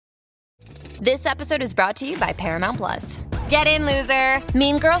This episode is brought to you by Paramount Plus. Get in, loser!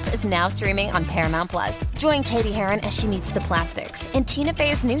 Mean Girls is now streaming on Paramount Plus. Join Katie Heron as she meets the plastics in Tina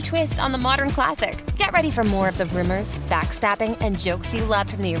Fey's new twist on the modern classic. Get ready for more of the rumors, backstabbing, and jokes you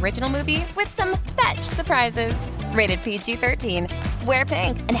loved from the original movie with some fetch surprises. Rated PG-13. Wear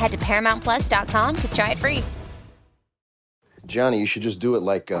pink and head to ParamountPlus.com to try it free. Johnny, you should just do it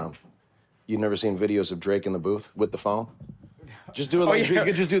like you've never seen videos of Drake in the booth with the phone? Just do it like you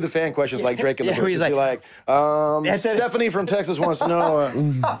could just do the fan questions like Drake in the booth. Just be like, Stephanie from Texas wants to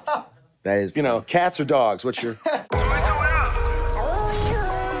know, that is, you know, cats or dogs? What's your?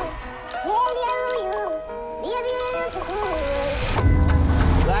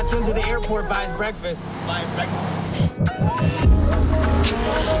 Last one to the airport buys breakfast.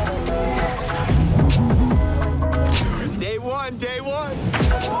 Day one.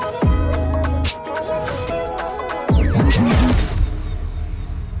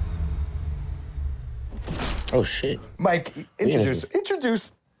 oh shit. Mike,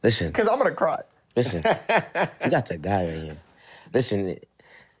 introduce. Listen. Because I'm gonna cry. Listen, you got that guy right here. Listen,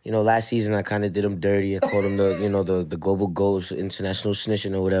 you know, last season I kind of did him dirty. I called him the global goals, international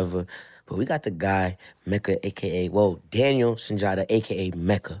snitching or whatever. But we got the guy, Mecca, a.k.a., Daniel Sunjata, a.k.a.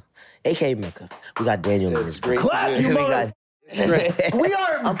 Mecca. A.k.a. Mecca. We got Daniel in this. Great. Clap, you mother. We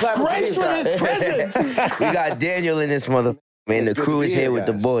are graced for his presence. We got Daniel in this mother. Man, the crew is here with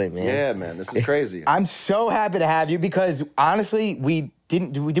the boy, man. Yeah, man, this is crazy. I'm so happy to have you because honestly,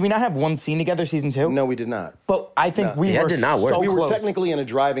 did we not have one scene together season 2? No, we did not. But I think we were did not work. so We were close. technically in a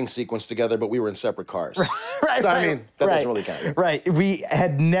driving sequence together, but we were in separate cars. Right, so, I mean, that doesn't really count. Right. We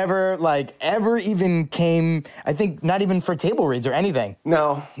had never, ever even came, I think, not even for table reads or anything.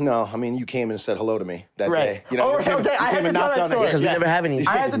 No. I mean, you came and said hello to me that day. You know, okay. I had to tell that story. Because we never have any.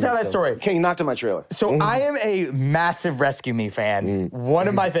 I had to tell that story. Okay, you knocked on my trailer. So I am a massive Rescue Me fan. One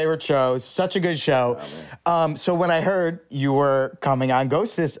of my favorite shows. Such a good show. So when I heard you were coming on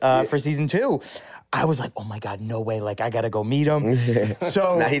Ghostess for season 2, I was like, oh my God, no way. I got to go meet him.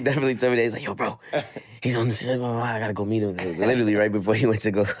 So Nah, he definitely told me that. He's like, yo, bro, he's on the set. I got to go meet him. Literally right before he went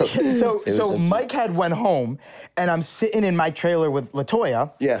to go. So Mike had went home, and I'm sitting in my trailer with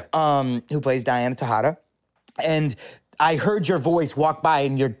LaToya, who plays Diana Tejada, and I heard your voice walk by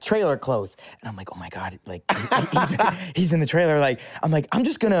and your trailer closed. And I'm like, oh my God, he's in the trailer. I'm like, I'm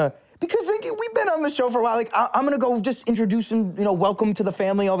just gonna, because we've been on the show for a while, I'm gonna go just introduce him, welcome to the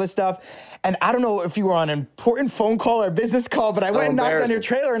family, all this stuff. And I don't know if you were on an important phone call or business call, but I went and knocked on your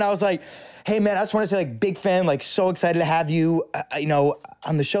trailer and I was like, hey man, I just want to say big fan, so excited to have you,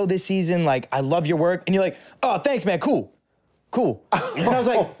 on the show this season. I love your work. And you're like, oh, thanks man, cool. And I was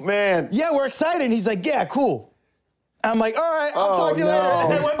like, oh man. Yeah, we're excited. And he's like, yeah, cool. I'm like, all right, I'll talk to you later.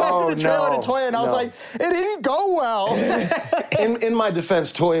 And I went back to the trailer to Toya, and I was like, it didn't go well. in my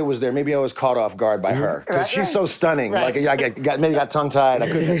defense, Toya was there. Maybe I was caught off guard by her because she's so stunning. Right. I maybe got tongue tied. I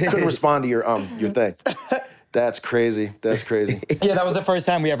couldn't respond to your thing. That's crazy. Yeah, that was the first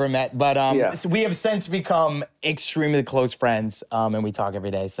time we ever met. But so we have since become extremely close friends, and we talk every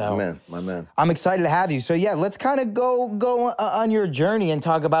day. So my man. I'm excited to have you. So yeah, let's kind of go on your journey and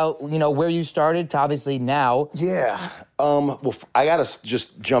talk about where you started to obviously now. Yeah. Well, I gotta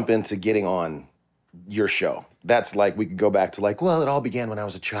just jump into getting on your show. That's we could go back to it all began when I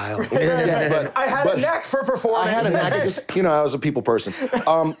was a child. But I had a knack for performing. I had a knack. I was a people person.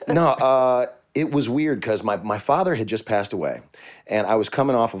 It was weird because my father had just passed away, and I was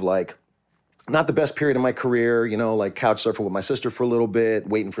coming off of not the best period of my career, couch surfing with my sister for a little bit,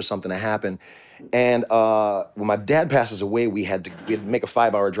 waiting for something to happen. And when my dad passes away, we had to make a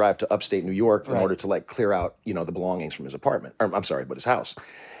 5-hour drive to upstate New York in order to clear out, the belongings from his apartment. But his house.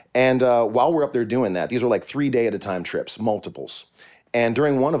 And while we're up there doing that, these were 3-day-at-a-time trips, multiples. And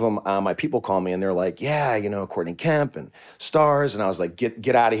during one of them, my people called me and they're like, yeah, Courtney Kemp and stars. And I was like,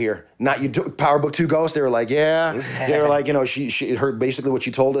 get out of here. Not you, Power Book 2 Ghost. They were like, yeah. They were like, she heard basically what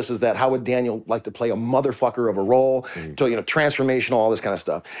she told us is that how would Daniel like to play a motherfucker of a role, transformational, all this kind of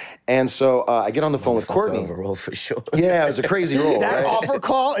stuff. And so I get on the phone with Courtney. Of a role for sure. Yeah, it was a crazy role. That right? offer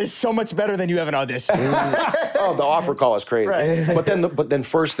call is so much better than you have an audition. Oh, the offer call is crazy. Right. But then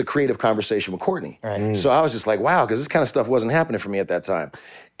first the creative conversation with Courtney. Right. So I was just like, wow, because this kind of stuff wasn't happening for me at that time.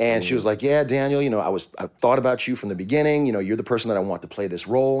 And she was like, yeah, Daniel, I thought about you from the beginning. You're the person that I want to play this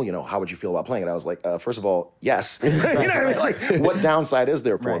role. How would you feel about playing it? I was like, first of all, yes. You know what I mean? What downside is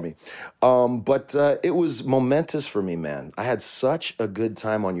there for me? But it was momentous for me, man. I had such a good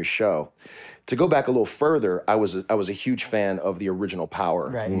time on your show. To go back a little further, I was a huge fan of the original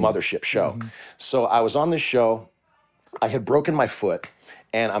Power Mothership show. So I was on this show. I had broken my foot.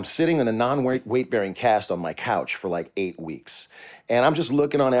 And I'm sitting in a non-weight-bearing cast on my couch for 8 weeks. And I'm just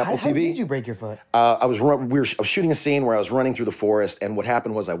looking on Apple TV. How did you break your foot? I was shooting a scene where I was running through the forest, and what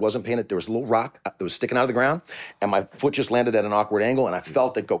happened was I wasn't paying it. There was a little rock that was sticking out of the ground, and my foot just landed at an awkward angle, and I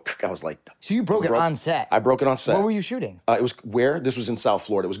felt it go. I was like, so you broke it on set? I broke it on set. Where were you shooting? It was where? This was in South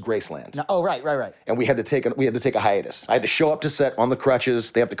Florida. It was Graceland. No, oh, right. And we had to take a hiatus. I had to show up to set on the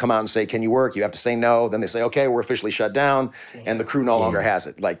crutches. They have to come out and say, "Can you work?" You have to say no. Then they say, "Okay, we're officially shut down," and the crew no longer has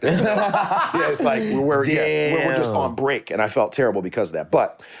it. Like, yeah, it's like we're just on break, and I felt terrible because of that.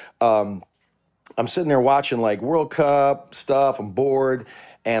 But I'm sitting there watching like World Cup stuff. I'm bored,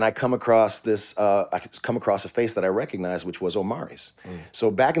 and I come across this. I come across a face that I recognized, which was Omari's.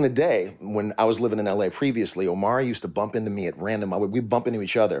 So back in the day when I was living in LA previously, Omari used to bump into me at random. We'd bump into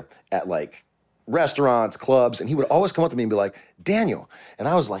each other at like restaurants, clubs, and he would always come up to me and be like, "Daniel," and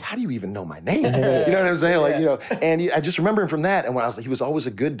I was like, "How do you even know my name?" You know what I'm saying? Like, you know, and I just remember him from that. And when I was like, he was always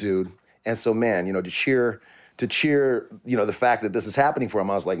a good dude, and so man, you know, to cheer, you know, the fact that this is happening for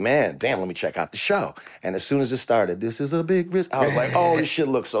him, I was like, man, damn, let me check out the show. And as soon as it started, this is a big risk. I was like, oh, this shit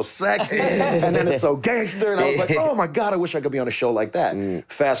looks so sexy. And then it's so gangster. And I was like, oh my God, I wish I could be on a show like that.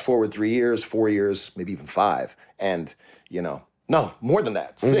 Fast forward 3 years, 4 years, maybe even 5. And, you know, no, more than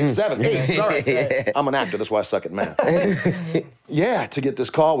that. 6, 7, 8, sorry. I'm an actor, that's why I suck at math. Yeah, to get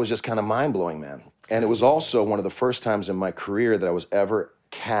this call was just kind of mind-blowing, man. And it was also one of the first times in my career that I was ever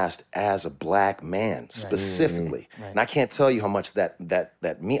cast as a black man specifically. And I can't tell you how much that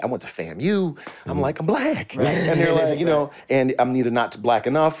me. I went to FAMU. I'm like, I'm black. And they're like, you know, and I'm either not black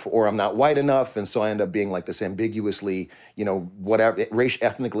enough or I'm not white enough. And so I end up being like this ambiguously, you know, whatever,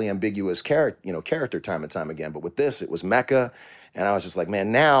 ethnically ambiguous character time and time again. But with this, it was Mecca. And I was just like,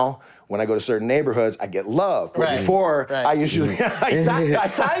 man, now when I go to certain neighborhoods, I get love. But before, I usually...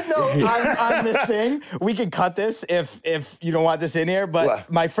 Side note on this thing, we can cut this if you don't want this in here,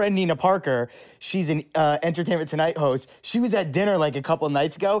 but my friend Nina Parker, she's an Entertainment Tonight host. She was at dinner like a couple of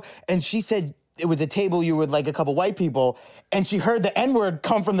nights ago, and she said it was a table you were with like a couple white people, and she heard the N-word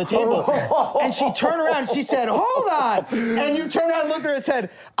come from the table. And she turned around and she said, hold on. And you turned around and looked at her and said,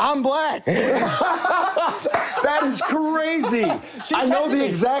 I'm black. That is crazy. I know the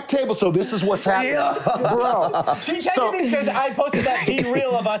exact table, so this is what's happening. Bro. She texted me because I posted that Be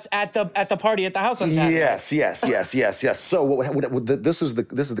Real of us at the party at the house on Saturday. Yes. So this is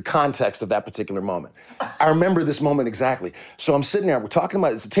the context of that particular moment. I remember this moment exactly. So I'm sitting there, we're talking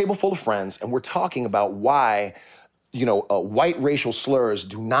about, it's a table full of friends, and we're talking about why, you know, white racial slurs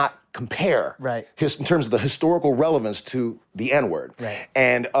do not compare in terms of the historical relevance to the N-word.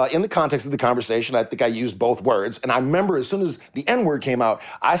 And in the context of the conversation, I think I used both words. And I remember as soon as the N-word came out,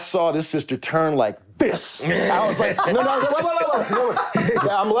 I saw this sister turn like this. I was like, no,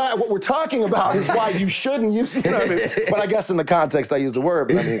 I'm glad what we're talking about is why you shouldn't use it. You know what I mean? But I guess in the context, I used the word.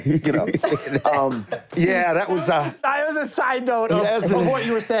 But I mean, you know, yeah, that was... that was a side note of what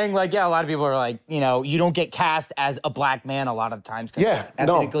you were saying. Like, yeah, a lot of people are like, you know, you don't get cast as a black man a lot of times because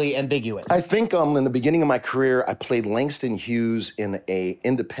ethnically ambiguous. I think in the beginning of my career, I played Langston Hughes in a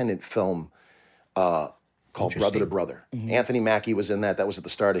independent film called Brother to Brother. Anthony Mackie was in that. That was at the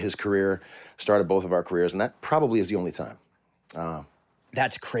start of his career, started both of our careers, and that probably is the only time.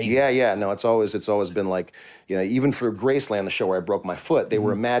 That's crazy. Yeah. No, it's always been like, you know, even for Graceland, the show where I broke my foot, they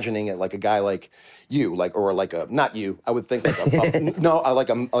were imagining it like a guy like you, or like a, not you, I would think like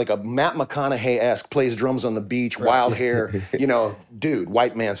a Matt McConaughey-esque, plays drums on the beach, wild hair, you know, dude,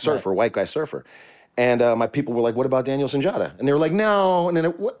 white man surfer, white guy surfer. And my people were like, what about Daniel Sunjata? And they were like, no. And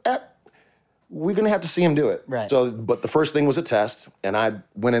then we're going to have to see him do it. So, but the first thing was a test, and I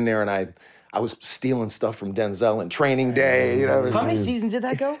went in there and I was stealing stuff from Denzel and Training Day. You know. How many seasons did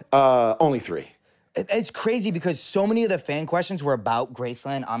that go? Only 3. It's crazy because so many of the fan questions were about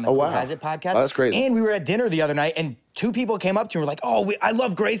Graceland on the Crew Has It podcast. Oh, that's crazy. And we were at dinner the other night, and 2 people came up to me and were like, oh, I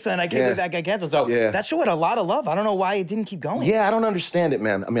love Graceland. I can't believe that got canceled. So that show had a lot of love. I don't know why it didn't keep going. Yeah, I don't understand it,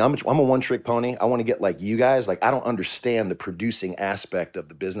 man. I mean, I'm a one-trick pony. I want to get like you guys. Like, I don't understand the producing aspect of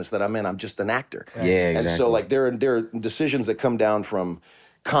the business that I'm in. I'm just an actor. Yeah, exactly. And so, like, there are decisions that come down from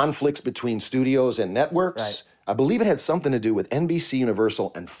conflicts between studios and networks. I believe it had something to do with NBC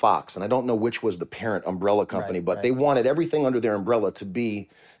Universal and Fox, and I don't know which was the parent umbrella company, but they wanted everything under their umbrella to be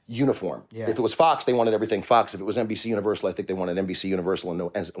uniform. If it was Fox, they wanted everything Fox. If it was NBC Universal, I think they wanted NBC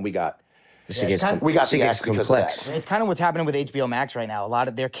Universal, and we got... we got the act because of that. It's kind of what's happening with HBO Max right now.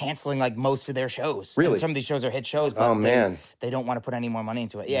 They're canceling like most of their shows. Really? And some of these shows are hit shows, but they don't want to put any more money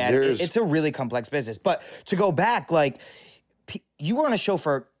into it. Yeah, it's a really complex business. But to go back, like, you were on a show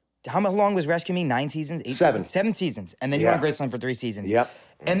for... How long was Rescue Me? 9 seasons? 8 7. 7 seasons. And then you were on Graceland for 3 seasons. Yep.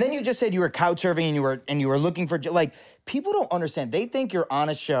 And then you just said you were couch surfing and you were looking for, like, people don't understand. They think you're on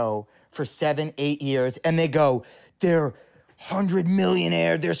a show for 7, 8 years and they go, they're 100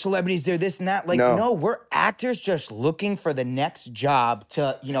 millionaire, they're celebrities, they're this and that. Like, no, we're actors just looking for the next job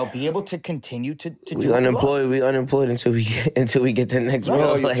to, be able to continue to do We unemployed until we get the next role.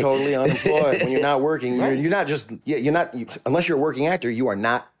 No, you're totally unemployed. When you're not working, you're not just, unless you're a working actor, you are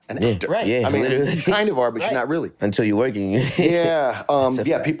not an actor. Right. Yeah, I mean, literally. you kind of are, but you're not really. Until you're working. Yeah.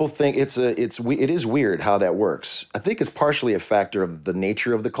 People think it is weird how that works. I think it's partially a factor of the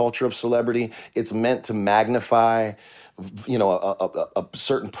nature of the culture of celebrity. It's meant to magnify a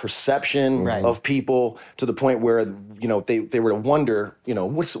certain perception of people to the point where, they were to wonder,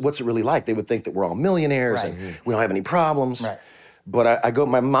 what's it really like? They would think that we're all millionaires and we don't have any problems. Right. But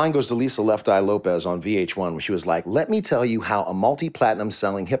my mind goes to Lisa Left Eye Lopez on VH1 when she was like, let me tell you how a multi-platinum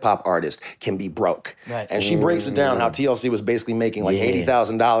selling hip hop artist can be broke. Right. And she breaks it down how TLC was basically making like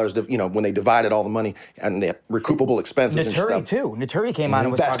 $80,000, when they divided all the money and the recoupable expenses and stuff. Too. Naturi came on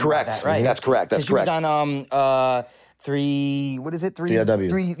and was talking about that, right? That's correct. That's correct. She was on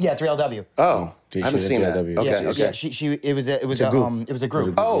 3LW. Oh, I haven't seen that. Okay, okay. It was a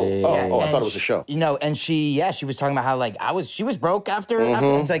group. I thought it was a show. And she was talking about how she was broke after.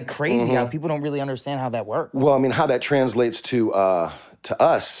 It's like crazy how people don't really understand how that works. Well, I mean, how that translates to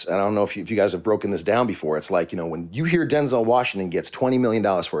us, and I don't know if you guys have broken this down before. It's like, when you hear Denzel Washington gets $20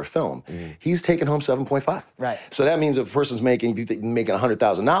 million for a film, he's taking home 7.5. Right. So that means if a person's making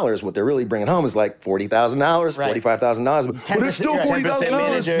 $100,000, what they're really bringing home is like $40,000, $45,000. But it's still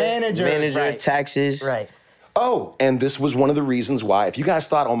 $40,000. Manager, taxes. Right. Oh, and this was one of the reasons why, if you guys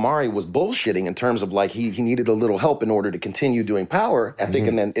thought Omari was bullshitting in terms of like he needed a little help in order to continue doing Power, I think,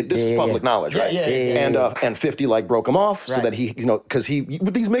 and then this is public knowledge, right? And 50 broke him off so that he, because he's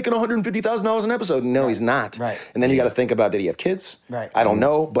making $150,000 an episode. No, he's not. Right. And then you got to think about, did he have kids? Right. I don't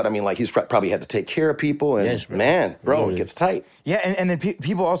know, but I mean, he's probably had to take care of people, and it gets tight. Yeah, and then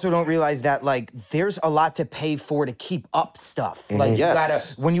people also don't realize that there's a lot to pay for to keep up stuff. Like you gotta,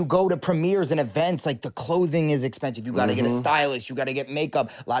 when you go to premieres and events, the clothing is expensive. You got to get a stylist. You got to get makeup.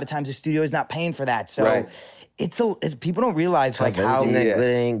 A lot of times the studio is not paying for that. So it's people don't realize how that glitter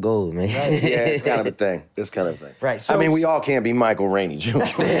ain't gold, man. Yeah, it's kind of a thing. Right. So, I mean, we all can't be Michael Rainey Jr.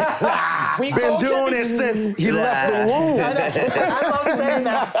 We've been doing it since he left the womb.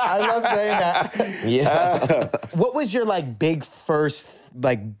 I love saying that. Yeah. What was your big first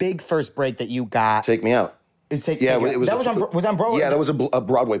break that you got? Take Me Out. It was on Broadway. Yeah, that was a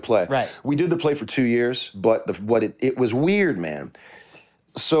Broadway play. Right. We did the play for 2 years, but it was weird, man.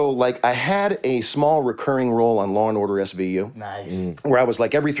 So I had a small recurring role on Law and Order SVU. Nice. Where I was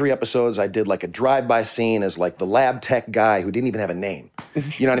every 3 episodes, I did a drive-by scene as the lab tech guy who didn't even have a name.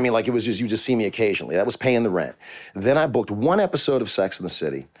 You know what I mean? It was just, you just see me occasionally. That was paying the rent. Then I booked 1 episode of Sex and the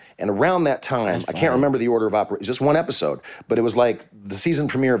City. And around that time, I can't remember the order of operations, just 1 episode, but it was the season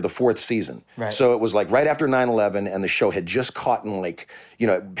premiere of the 4th season. Right. So it was right after 9/11, and the show had just caught and it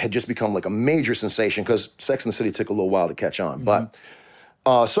had just become a major sensation because Sex and the City took a little while to catch on. But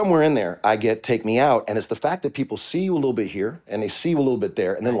somewhere in there, I get Take Me Out, and it's the fact that people see you a little bit here, and they see you a little bit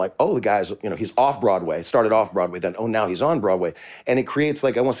there, and then the guy's, he's off Broadway, started off Broadway, then, now he's on Broadway. And it creates, I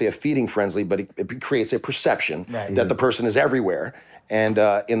won't say a feeding frenzy, but it creates a perception that the person is everywhere. And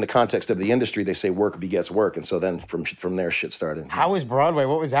in the context of the industry, they say work begets work. And so then from there, shit started. How was Broadway?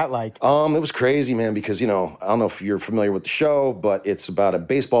 What was that like? It was crazy, man, because, I don't know if you're familiar with the show, but it's about a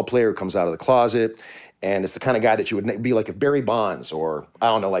baseball player who comes out of the closet. And it's the kind of guy that you would be like a Barry Bonds or, I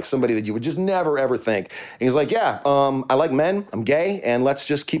don't know, somebody that you would just never, ever think. And he's like, I like men, I'm gay, and let's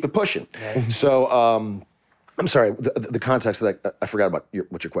just keep it pushing. Right. So, I'm sorry, the context of that, I forgot about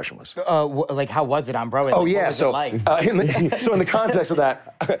what your question was. How was it on Broadway? Oh, yeah, so in the context of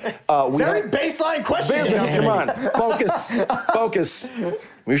that... Very baseline question. Come on, focus.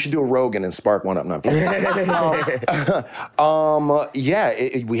 We should do a Rogan and spark one up. No, I'm kidding.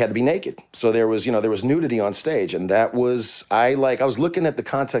 We had to be naked. So there was nudity on stage, and that was I was looking at the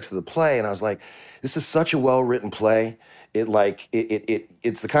context of the play, and I was like, this is such a well-written play.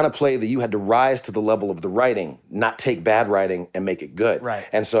 It's the kind of play that you had to rise to the level of the writing, not take bad writing and make it good. Right.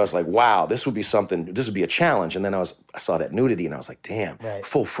 And so I was like, wow, this would be something. This would be a challenge. And then I saw that nudity, and I was like, damn,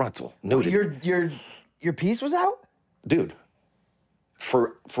 full frontal nudity. Your piece was out, dude.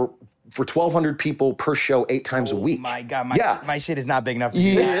 For 1,200 people per show 8 times a week. My God, my shit is not big enough to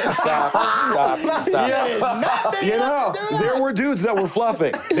do that. Stop. There were dudes that were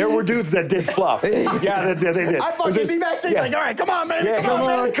fluffing. There were dudes that did fluff. Yeah, they did. I fucking be backstage all right, come on, man. Yeah,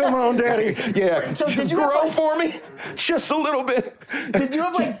 come on, daddy. Yeah. So did you grow for me? Just a little bit. Did you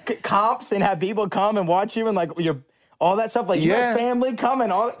have comps and have people come and watch you and your... all that stuff, you had family come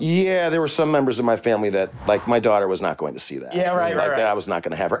and all. Yeah, there were some members of my family that, my daughter was not going to see that. Yeah, right. I was not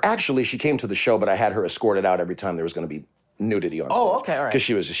going to have her. Actually, she came to the show, but I had her escorted out every time there was going to be nudity on stage. Oh, okay, all right. Because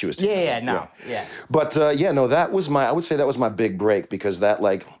she was too young. Yeah. But I would say that was my big break, because that,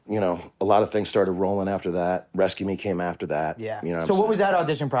 like, you know, a lot of things started rolling after that. Rescue Me came after that. Yeah. You know So what was that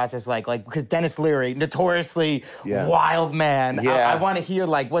audition process like? Like, because Dennis Leary, notoriously wild man. Yeah. I want to hear,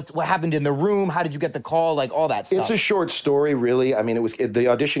 like, what happened in the room? How did you get the call? Like, all that stuff. It's a short story, really. I mean, the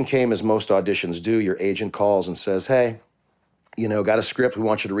audition came as most auditions do. Your agent calls and says, hey, you know, got a script we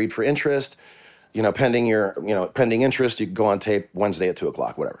want you to read for interest. You know, pending interest, you can go on tape Wednesday at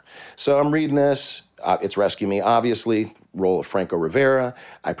 2:00, whatever. So I'm reading this. It's Rescue Me, obviously. Role of Franco Rivera.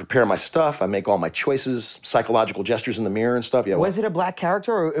 I prepare my stuff. I make all my choices, psychological gestures in the mirror and stuff. Yeah. Was it a black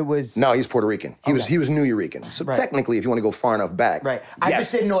character or it was? No, he's Puerto Rican. He was Nuyorican. So technically, if you want to go far enough back. Right. I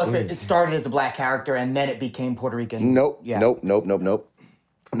just didn't know if it started as a black character and then it became Puerto Rican. Nope.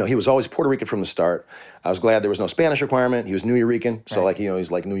 No, he was always Puerto Rican from the start. I was glad there was no Spanish requirement. He was Nuyorican, so like, you know,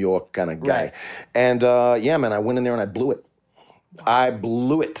 he's like New York kind of guy. Right. And yeah, man, I went in there and I blew it.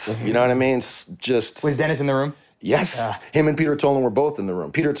 You know what I mean? Just was Dennis in the room? Yes. Him and Peter Tolan were both in the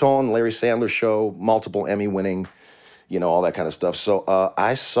room. Peter Tolan, Larry Sandler Show, multiple Emmy-winning, you know, all that kind of stuff. So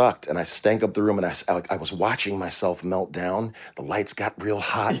I sucked, and I stank up the room, and I was watching myself melt down. The lights got real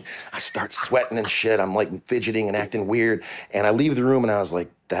hot. I start sweating and shit. I'm like fidgeting and acting weird. And I leave the room, and I was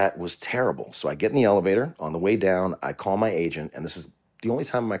like, that was terrible. So I get in the elevator. On the way down, I call my agent, and this is the only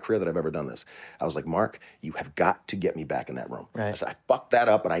time in my career that I've ever done this. I was like, Mark, you have got to get me back in that room. Right. I said, I fucked that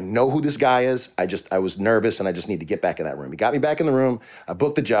up, and I know who this guy is. I was nervous, and I just need to get back in that room. He got me back in the room. I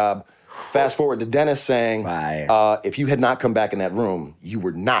booked the job. Fast forward to Dennis saying, if you had not come back in that room, you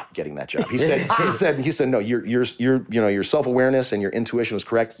were not getting that job. He said, no, your self-awareness and your intuition was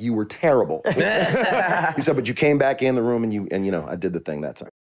correct. You were terrible. He said, but you came back in the room, and I did the thing that time.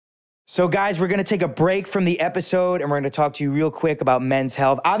 So guys, we're gonna take a break from the episode and we're gonna talk to you real quick about men's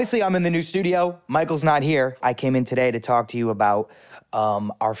health. Obviously, I'm in the new studio. Michael's not here. I came in today to talk to you about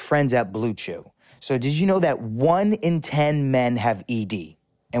our friends at Blue Chew. So did you know that 1 in 10 men have ED?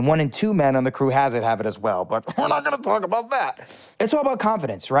 And 1 in 2 men on the crew have it as well, but we're not gonna talk about that. It's all about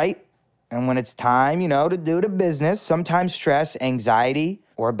confidence, right? And when it's time, to do the business, sometimes stress, anxiety,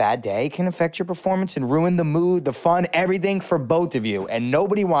 or a bad day can affect your performance and ruin the mood, the fun, everything for both of you, and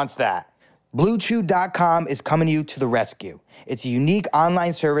nobody wants that. BlueChew.com is coming to you to the rescue. It's a unique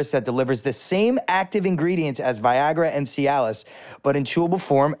online service that delivers the same active ingredients as Viagra and Cialis, but in chewable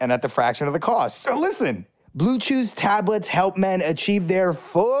form and at the fraction of the cost. So listen, Blue Chew's tablets help men achieve their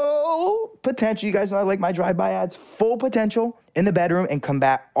full potential. You guys know I like my drive-by ads. Full potential in the bedroom and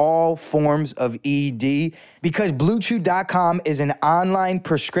combat all forms of ED. Because BlueChew.com is an online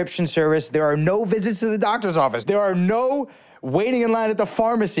prescription service, there are no visits to the doctor's office. There are no waiting in line at the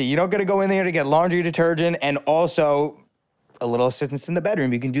pharmacy. You don't got to go in there to get laundry detergent and also a little assistance in the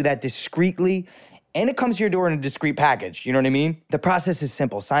bedroom. You can do that discreetly, and it comes to your door in a discreet package. You know what I mean? The process is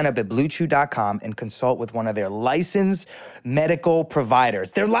simple. Sign up at BlueChew.com and consult with one of their licensed medical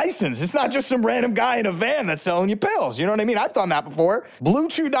providers. They're licensed. It's not just some random guy in a van that's selling you pills. You know what I mean? I've done that before.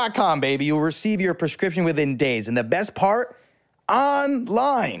 BlueChew.com, baby. You'll receive your prescription within days. And the best part,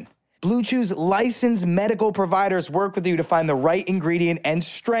 online. Blue Chew's licensed medical providers work with you to find the right ingredient and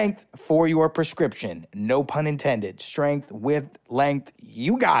strength for your prescription. No pun intended. Strength, width, length,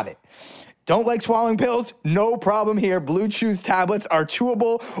 you got it. Don't like swallowing pills? No problem here. Blue Chew's tablets are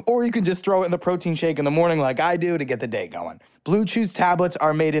chewable, or you can just throw it in the protein shake in the morning like I do to get the day going. Blue Chew's tablets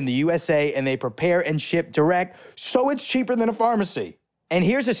are made in the USA, and they prepare and ship direct, so it's cheaper than a pharmacy. And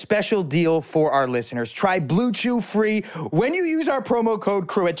here's a special deal for our listeners. Try Blue Chew free when you use our promo code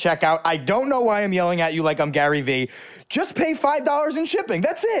CREW at checkout. I don't know why I'm yelling at you like I'm Gary Vee. Just pay $5 in shipping.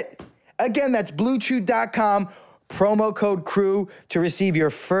 That's it. Again, that's BlueChew.com. Promo code CREW to receive your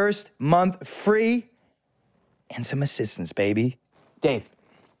first month free and some assistance, baby. Dave,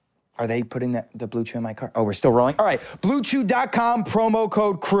 are they putting the Blue Chew in my car? Oh, we're still rolling? All right, BlueChew.com, promo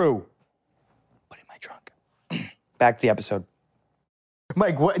code CREW. Put in my trunk. Back to the episode.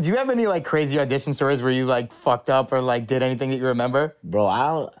 Mike, do you have any crazy audition stories where you fucked up or did anything that you remember? Bro,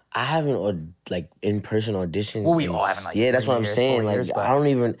 I haven't in-person auditioned. Well, we all haven't yeah, that's what I'm saying. Years,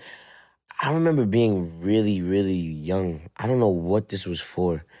 I remember being really, really young. I don't know what this was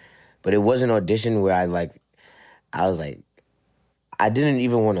for, but it was an audition where I was like, I didn't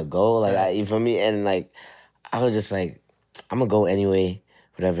even want to go. You feel me? And I was just like, I'm gonna go anyway,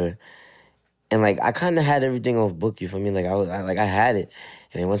 whatever. And I kind of had everything off book. You feel me? I had it.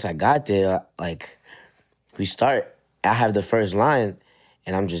 And then once I got there, we start. I have the first line,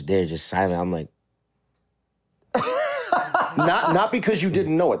 and I'm just there, just silent. I'm like. Not because you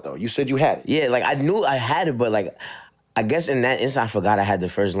didn't know it, though. You said you had it. Yeah, I knew I had it, but I guess in that instant, I forgot I had the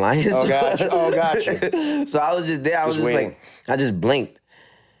first line. Oh, gotcha. So I was just there. I was just like, I just blinked.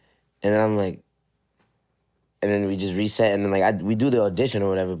 And then I'm like, and then we just reset. And then like, we do the audition or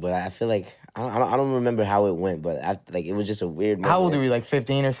whatever. But I feel like, I don't remember how it went. But like, it was just a weird moment. How old were you, like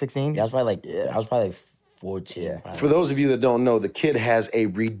 15 or 16? Yeah, I was probably like 14. Yeah. For those of you that don't know, the kid has a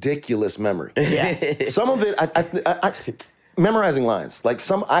ridiculous memory. Yeah. Some of it, I memorizing lines, like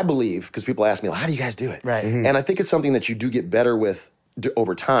I believe, because people ask me, well, how do you guys do it? Right. Mm-hmm. And I think it's something that you do get better with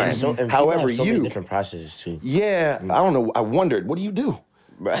over time. And however, have so many different processes too. Yeah, I don't know. I wondered, what do you do?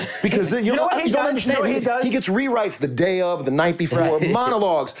 Right. Because you know what he don't does? understand. You know what he does? He gets rewrites the day of, the night before,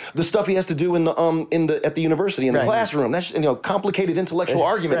 monologues, the stuff he has to do at the university in the classroom. That's complicated intellectual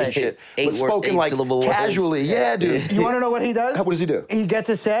arguments and shit, but spoken like casually. Words. Yeah, dude. You want to know what he does? What does he do? He gets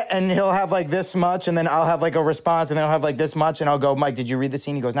a set and he'll have like this much, and then I'll have like a response, and then I'll have like this much, and I'll go, Mike, did you read the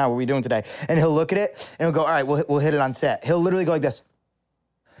scene? He goes, no, what are we doing today? And he'll look at it and he'll go, all right, we'll hit it on set. He'll literally go like this.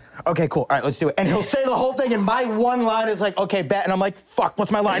 Okay, cool. All right, let's do it. And he'll say the whole thing, and my one line is like, okay, bet. And I'm like, fuck, what's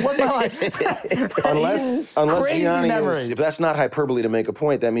my line? What's my line? unless crazy Gianni memory. if that's not hyperbole to make a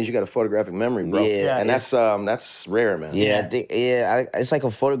point, that means you got a photographic memory, bro. Yeah. And that's rare, man. Yeah, I think, it's like a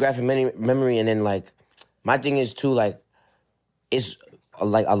photographic memory, and then like, my thing is too, like, it's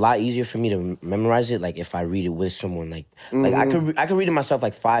like a lot easier for me to memorize it. Like if I read it with someone, like I could read it myself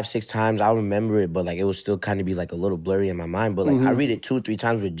like 5-6 times. I'll remember it, but like it will still kind of be like a little blurry in my mind. But like I read it 2-3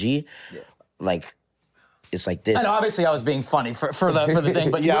 times with G, like it's like this. And obviously I was being funny for the thing,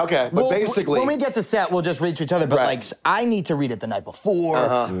 but yeah, okay. But basically, when we get to set, we'll just read to each other. But like I need to read it the night before.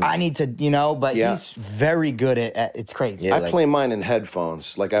 I need to, but he's very good at it's crazy. Yeah, I play mine in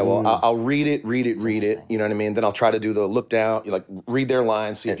headphones. Like I'll read it. You know what I mean? Then I'll try to do the look down, like read their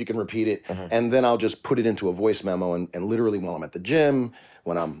lines, see if you can repeat it, and then I'll just put it into a voice memo. And literally while I'm at the gym,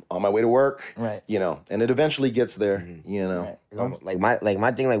 when I'm on my way to work, and it eventually gets there. Like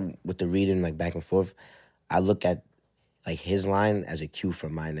my thing, like with the reading, like back and forth, I look at like his line as a cue for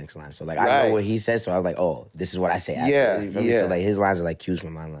my next line. So like I know what he says, so I was like, oh, this is what I say after. Yeah. So like his lines are like cues for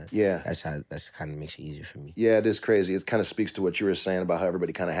my line. Yeah. That's kind of makes it easier for me. Yeah, it is crazy. It kind of speaks to what you were saying about how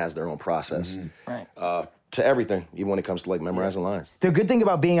everybody kind of has their own process. Right. To everything, even when it comes to like memorizing lines. The good thing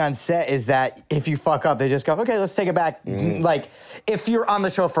about being on set is that if you fuck up, they just go, okay, let's take it back. Like, if you're on the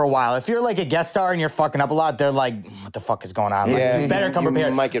show for a while, if you're like a guest star and you're fucking up a lot, they're like, what the fuck is going on? Like, you better come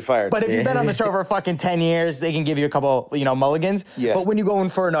prepared. You might get fired. But if you've been on the show for fucking 10 years, they can give you a couple, mulligans. Yeah. But when you go in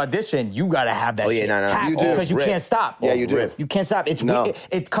for an audition, you gotta have that shit You do. because you can't stop. Yeah, you do. You can't stop. It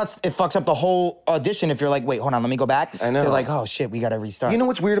fucks up the whole audition if you're like, wait, hold on, let me go back. I know. They're like, oh shit, we gotta restart. You know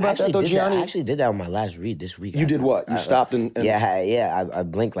what's weird about that though, Gianni? I actually did that on my last read this week. You did what? You stopped and I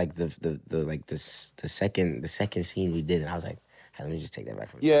blinked like the second scene we did, and I was like, hey, let me just take that back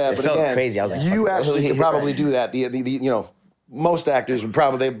from you. Yeah, it but felt again, crazy. I was like, you actually could probably do that. The most actors would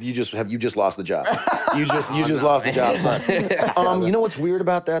probably you just lost the job. You just lost the job, son. You know what's weird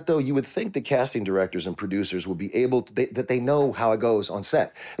about that though? You would think that casting directors and producers would be able to, that they know how it goes on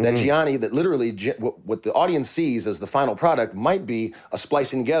set. That Gianni, that literally what the audience sees as the final product might be a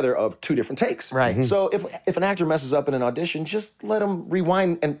splicing together of 2 different takes. Right. So if an actor messes up in an audition, just let them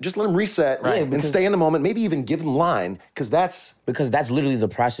rewind and just let them reset and stay in the moment. Maybe even give them line because that's literally the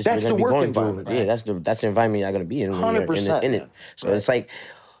process that's you're the going work to be going environment. through. Yeah, that's the environment you're going to be in when you're 100%, in it. So it's like,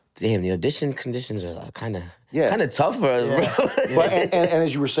 damn, the audition conditions are kind of Yeah. kind of tough for us, bro. But and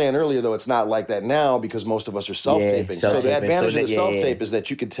as you were saying earlier, though, it's not like that now because most of us are self-taping. So the self-taping. advantage of the Yeah, self-tape is that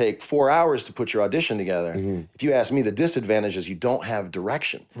you could take 4 hours to put your audition together. If you ask me, the disadvantage is you don't have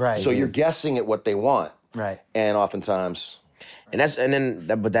direction. Right. So you're guessing at what they want. Right. And oftentimes... But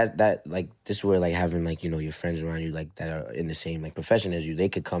like this is where like having like, you know, your friends around you like that are in the same like profession as you, they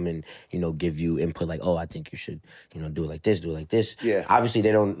could come and, you know, give you input like, oh, I think you should, you know, do it like this. Yeah. Obviously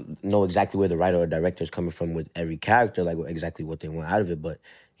they don't know exactly where the writer or director is coming from with every character, like exactly what they want out of it. But,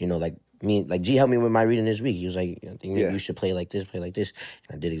 you know, like G helped me with my reading this week. He was like, I think maybe you should play like this. And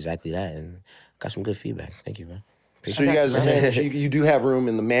I did exactly that and got some good feedback. Thank you, man. So you guys are saying that you do have room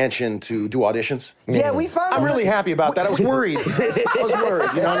in the mansion to do auditions? Yeah, we found. I'm really happy about that. I was worried. You know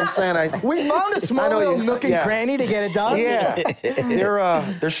what I'm saying? We found a small little nook and cranny to get it done. Yeah,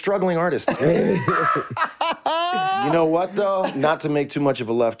 they're struggling artists. You know what though? Not to make too much of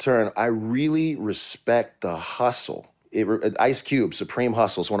a left turn, I really respect the hustle. Ice Cube, Supreme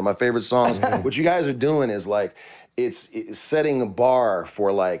Hustle is one of my favorite songs. What you guys are doing is like, it's setting a bar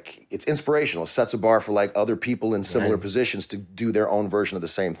for like, it's inspirational. It sets a bar for like other people in similar positions to do their own version of the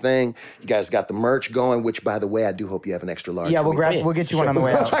same thing. You guys got the merch going, which by the way, I do hope you have an extra large. Yeah, we'll get you one on the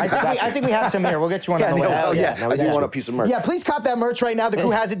way out. I think we have some here. We'll get you one on the way out. I do want a piece of merch. Yeah, please cop that merch right now. The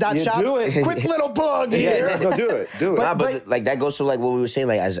crewhasit.shop. Do it. Quick little plug here. No, do it. But like that goes to like what we were saying,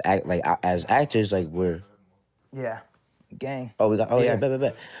 like as actors, like we're gang. Oh, we got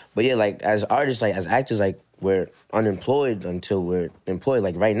bet. But yeah, like as artists, like as actors, like we're unemployed until we're employed.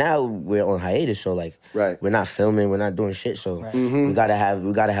 Like right now, we're on hiatus, so like we're not filming, we're not doing shit. So we gotta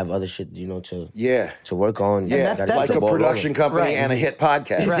have other shit, you know, to work on. Yeah, that's like a production company and a hit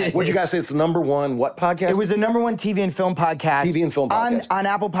podcast. Right. What'd you guys say? It's the #1 what podcast? It was the #1 TV and film podcast. TV and film podcast on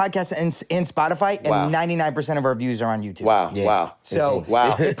Apple Podcasts and Spotify, and 99% of our views are on YouTube. Wow. So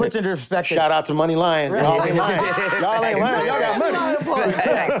it puts into perspective. Shout out to Money Lion. Y'all ain't lying. Y'all ain't lying. Y'all got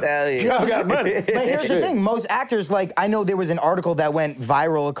money. Y'all got money. But here's the thing: most actors, like I know there was an article that went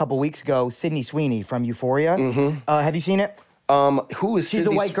viral a couple weeks ago. Sydney Sweeney from Euphoria. Have you seen it? Who is She's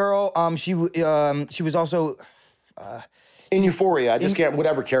Sydney? a white girl. She was also in Euphoria. I just can't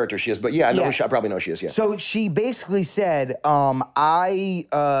whatever character she is, but I know I probably know who she is. Yeah. So she basically said,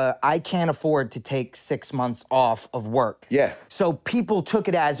 I can't afford to take 6 months off of work. Yeah. So people took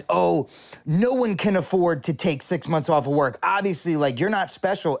it as, oh, no one can afford to take 6 months off of work. Obviously, like you're not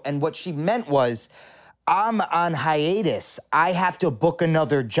special. And what she meant was, I'm on hiatus. I have to book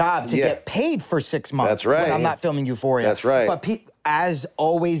another job to get paid for 6 months. That's right. When I'm not filming Euphoria. That's right. But as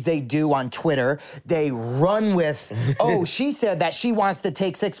always they do on Twitter, they run with, oh, she said that she wants to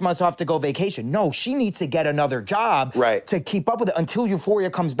take 6 months off to go vacation. No, she needs to get another job to keep up with it until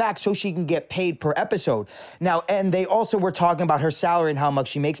Euphoria comes back so she can get paid per episode. Now, and they also were talking about her salary and how much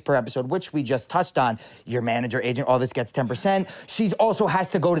she makes per episode, which we just touched on. Your manager, agent, all this gets 10%. She also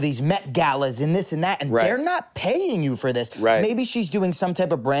has to go to these Met galas and this and that, and they're not paying you for this. Maybe she's doing some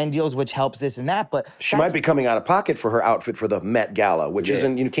type of brand deals which helps this and that, but she might be coming out of pocket for her outfit for the Met Gala, which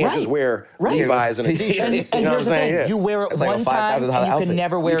isn't, you can't just wear Levi's and a t-shirt. And you know what I'm saying? You wear it one time and you can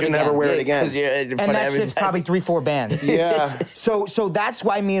never wear it again. You can never wear it again. And that shit's probably 3-4 bands. So that's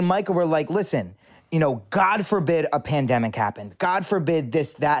why me and Micah were like, listen, you know, God forbid a pandemic happened. God forbid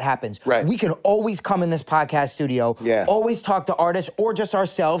that happens. We can always come in this podcast studio, always talk to artists or just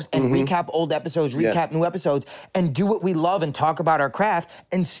ourselves and recap old episodes, recap new episodes, and do what we love and talk about our craft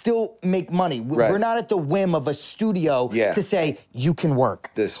and still make money. We're not at the whim of a studio to say, you can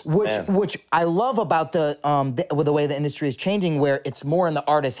work. Which I love about the way the industry is changing, where it's more in the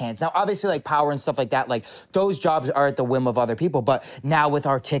artist's hands. Now, obviously, like Power and stuff like that, like those jobs are at the whim of other people, but now with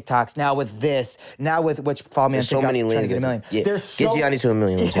our TikToks, now with this, now with which follow me on TikTok, so many lanes. Trying to get a million. There's Gianni to a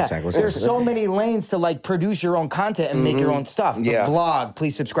million on TikTok. There's so many lanes to like produce your own content and make your own stuff. The vlog.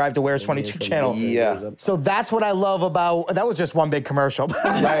 Please subscribe to Where's 22 channel. So that's what I love about. That was just one big commercial.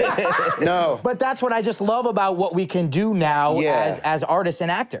 No. But that's what I just love about what we can do now as artists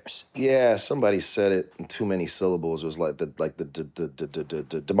and actors. Yeah. Somebody said it in too many syllables. It was like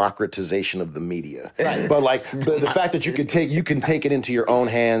the democratization of the media. But like the fact that you can take it into your own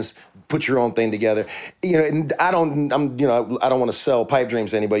hands, put your own thing together. You know, and I don't want to sell pipe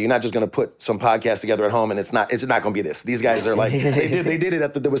dreams to anybody. You're not just going to put some podcast together at home and it's not going to be this. These guys are like, they did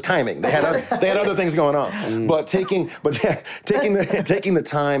it there was timing. They had other things going on. But taking the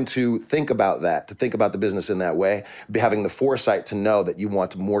time to think about that, to think about the business in that way, having the foresight to know that you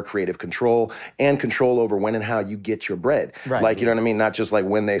want more creative control and control over when and how you get your bread. Like, you know what I mean? Not just like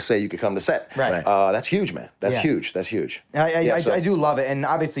when they say you could come to set. That's huge, man. That's huge. That's huge. I do love it. And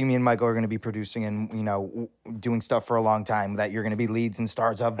obviously me and Michael are going to be producing and, you know, doing stuff for a long time that you're going to be leads and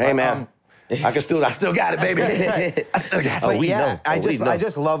stars of. Hey, man. I still got it, baby. I still got it. But I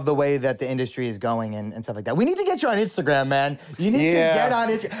just love the way that the industry is going and stuff like that. We need to get you on Instagram, man. You need to get on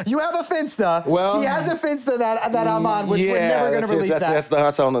Instagram. You have a Finsta. Well, he has a Finsta that I'm on, which we're never going to release that.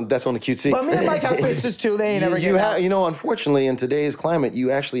 That's on the QT. But me and Mike have Finstas too. They ain't ever getting out. You know, unfortunately, in today's climate,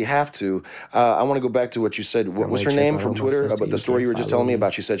 you actually have to. I want to go back to what you said. What was her name from Twitter? About the story you were just telling me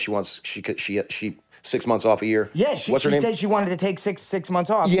about. She said she 6 months off a year. Yeah, she said she wanted to take six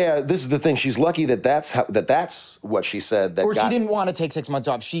months off. Yeah, this is the thing. She's lucky that's what she said. Or she didn't want to take 6 months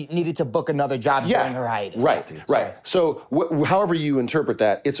off. She needed to book another job during her hiatus. Right. So however you interpret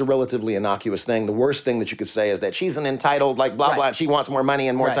that, it's a relatively innocuous thing. The worst thing that you could say is that she's an entitled, like, blah, blah, she wants more money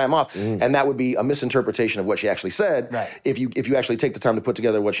and more time off. And that would be a misinterpretation of what she actually said. If you actually take the time to put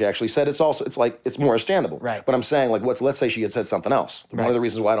together what she actually said, it's more understandable. But I'm saying, like, let's say she had said something else. One of the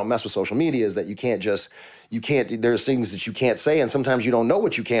reasons why I don't mess with social media is that you can't just just, there's things that you can't say, and sometimes you don't know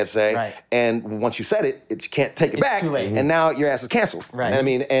what you can't say. Right. And once you said it, you can't take it back. Too late. And now your ass is canceled. Right. I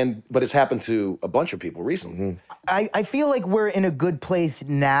mean, but it's happened to a bunch of people recently. I feel like we're in a good place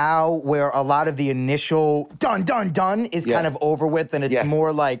now where a lot of the initial done is kind of over with, and it's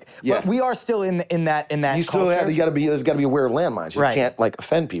more like, but we are still in that You still culture. there's gotta be aware of landmines. You can't like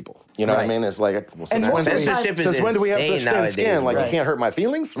offend people. You know what I mean? It's like, and censorship is since when do we have such thin nowadays, skin? Like, bro. you can't hurt my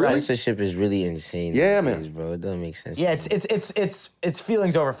feelings? Really? Censorship is really insane. Yeah, nowadays, man. bro. It doesn't make sense. Yeah, it's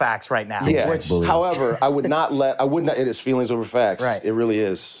feelings over facts right now. Yeah. Which, However, it is feelings over facts. Right. It really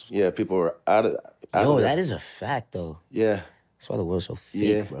is. Yeah, people are out of Yo, there. that is a fact, though. Yeah. That's why the world's so fake,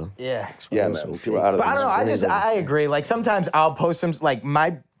 Yeah. bro. yeah. Yeah, People man. so People fake. are out of But I don't there. know. I agree. Like sometimes I'll post some like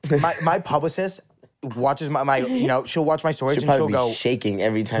my publicist watches my she'll watch my stories She'll and she'll probably go, be shaking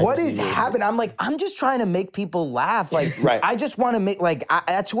every time. what she is sees it. happening? I'm like, I'm just trying to make people laugh. Like, Right. I just want to make, like,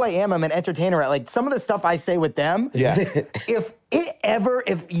 that's who I am. I'm an entertainer. Like, some of the stuff I say with them, Yeah. if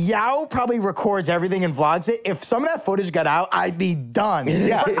Yao probably records everything and vlogs it, if some of that footage got out, I'd be done.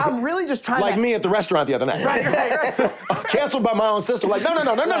 Yeah. But I'm really just trying Like to. me at the restaurant the other night. Right. Canceled by my own sister. Like, no.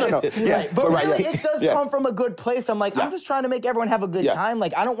 Yeah. Right. But really, it does Yeah. come from a good place. I'm like, I'm just trying to make everyone have a good Yeah. time.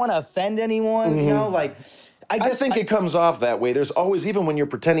 Like, I don't want to offend anyone, you know? Like, I think it comes off that way. There's always, even when you're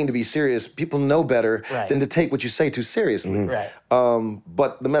pretending to be serious, people know better than to take what you say too seriously. Right.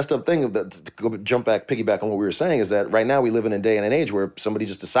 But the messed up thing, to piggyback on what we were saying, is that right now we live in a day and an age where somebody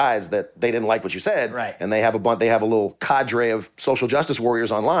just decides that they didn't like what you said, and they have a little cadre of social justice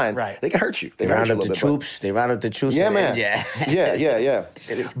warriors online. Right. They can hurt you. They round up the troops. They round up the troops. Yeah, man. Yeah. Yeah.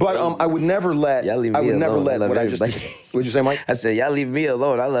 But I would never let. Y'all leave I me would never alone. I let love what I just. everybody. What'd you say, Mike? I said, y'all leave me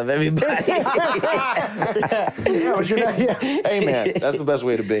alone. I love everybody. Hey, man, that's the best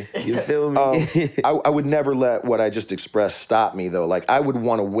way to be. You feel me? I would never let what I just expressed stop me, though. Like, I would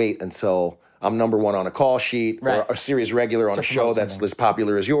want to wait until I'm number one on a call sheet or a series regular on a show that's as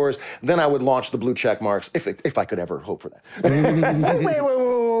popular as yours. Then I would launch the blue check marks, if I could ever hope for that.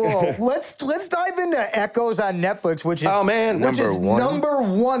 Wait. Let's dive into Echoes on Netflix, which is Number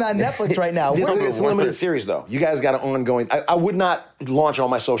one on Netflix right now. It's a limited series, though. You guys got an ongoing. I would not launch all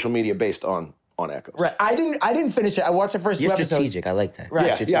my social media based on Echoes. Right. I didn't finish it. I watched the first two You're episodes. strategic. I like that.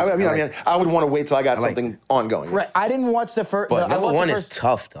 Right. Yeah. I mean, I would want to wait till I got something ongoing. Right. I didn't watch the first. But number one is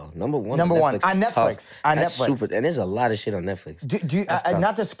tough, though. Number one on Netflix. On That's Netflix. super, and there's a lot of shit on Netflix. Do you,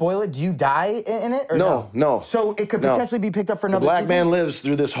 not to spoil it, do you die in it? Or No. So it could potentially be picked up for another Black season? man lives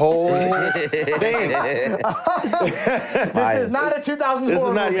through this whole thing. This is not a 2004 This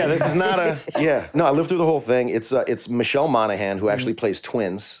is not. movie. Yeah, this is not a. Yeah, no, I lived through the whole thing. It's Michelle Monaghan who actually plays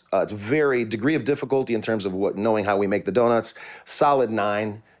twins. It's very degree of difficulty in terms of knowing how we make the donuts. Solid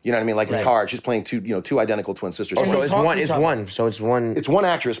 9. You know what I mean? Like, it's hard. She's playing two identical twin sisters. Oh, so they it's talk one. to each It's other. one. So it's one. It's one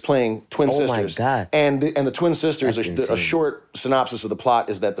actress playing twin Oh my sisters. God. And the twin sisters, That's a insane. short synopsis of the plot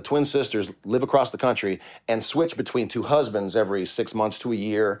is that the twin sisters live across the country and switch between two husbands every 6 months to a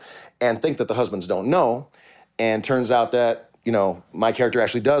year and think that the husbands don't know. And turns out that, my character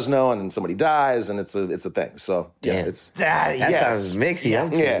actually does know, and then somebody dies, and it's a thing. So, yeah, Damn. it's... That sounds mixy.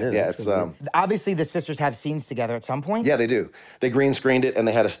 It's... Obviously, the sisters have scenes together at some point. Yeah, they do. They green screened it, and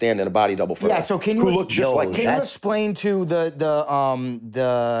they had to stand in a body double for Yeah, that, so can you who looked just like can you explain to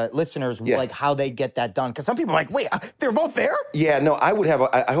the listeners like how they get that done? Because some people are like, wait, they're both there? Yeah, no, I would have.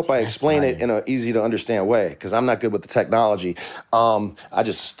 I hope I explain it in an easy to understand way, because I'm not good with the technology. I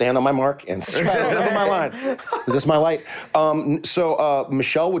just stand on my mark and try to remember my line. Is this my light? So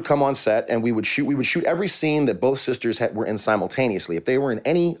Michelle would come on set, and we would shoot every scene that both sisters were in simultaneously. If they were in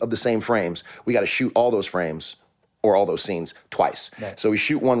any of the same frames, we got to shoot all those frames or all those scenes twice. Right. So we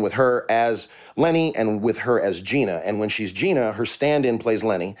shoot one with her as Lenny and with her as Gina. And when she's Gina, her stand-in plays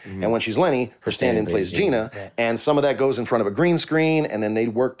Lenny. Mm-hmm. And when she's Lenny, her stand-in plays Gina. Right. And some of that goes in front of a green screen, and then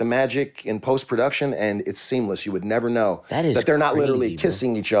they'd work the magic in post-production, and it's seamless. You would never know that they're not literally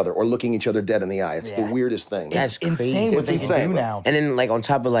kissing each other or looking each other dead in the eye. It's the weirdest thing. It's insane what they can do now. And then, like, on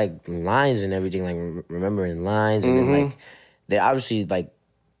top of, like, lines and everything, like, remembering lines, and then, like, they're obviously, like,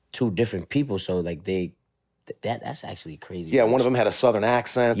 two different people, so, like, that's actually crazy. Yeah, one of them had a southern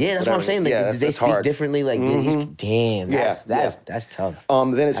accent. Yeah, that's what I'm saying. Like, they speak differently. Like, damn, that's tough.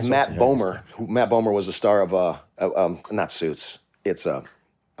 Then it's Matt Bomer. Matt Bomer was a star of not Suits. It's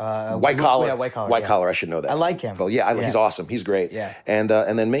White Collar. Yeah, White Collar. I should know that. I like him. Well, he's awesome. He's great. Yeah. And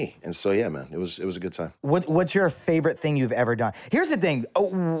then me. And so man, it was a good time. What's your favorite thing you've ever done? Here's the thing.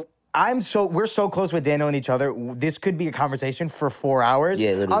 we're so close with Daniel and each other. This could be a conversation for 4 hours.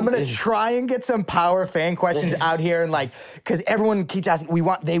 Yeah, literally. I'm gonna try and get some power fan questions out here, and because everyone keeps asking,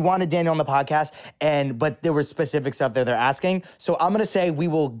 they wanted Daniel on the podcast, but there was specific stuff that they're asking. So I'm gonna say we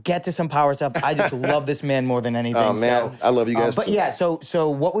will get to some power stuff. I just love this man more than anything. Oh man, I love you guys. But too. yeah, so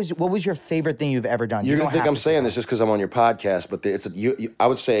what was your favorite thing you've ever done? You're gonna think I'm saying this just because I'm on your podcast, but I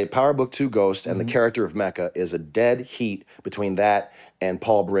would say Power Book 2 Ghost and the character of Mecca is a dead heat between that and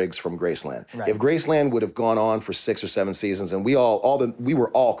Paul Briggs from Graceland. Right. If Graceland would have gone on for 6 or 7 seasons, and we were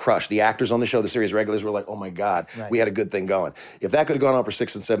all crushed. The actors on the show, the series regulars, were like, "Oh my God, we had a good thing going." If that could have gone on for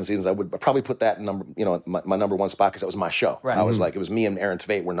 6 and 7 seasons, I would probably put that in my number one spot because that was my show. Right. I was like, it was me and Aaron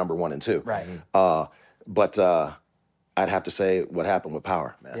Tveit were number 1 and 2. Right. But I'd have to say what happened with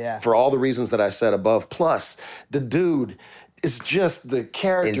Power, man. Yeah. For all the reasons that I said above, plus the dude. It's just the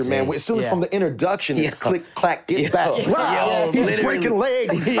character, Insane. man. As soon as from the introduction, it's click, clack, get back. Yo, Wow, he's literally. breaking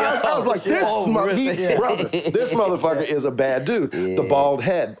legs. I was like, this brother, this motherfucker is a bad dude. The bald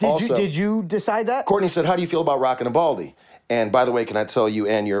head. Did you decide that? Courtney said, how do you feel about rocking a baldy? And by the way, can I tell you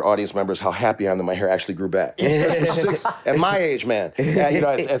and your audience members how happy I am that my hair actually grew back? At my age, man,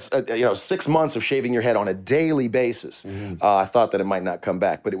 it's 6 months of shaving your head on a daily basis. I thought that it might not come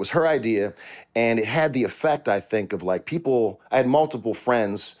back, but it was her idea, and it had the effect, I think, of people. I had multiple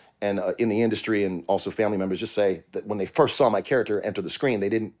friends and in the industry and also family members just say that when they first saw my character enter the screen, they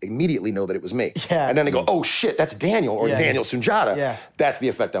didn't immediately know that it was me. Yeah. And then they go, oh shit, that's Daniel or Daniel Sunjata. Yeah. That's the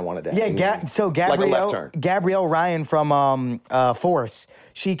effect I wanted to have. Yeah, so like a left turn. Gabrielle Ryan from Force,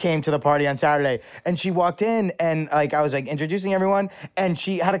 she came to the party on Saturday, and she walked in, and I was introducing everyone, and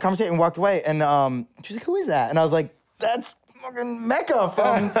she had a conversation and walked away, and she's like, who is that? And I was like, that's fucking Mecca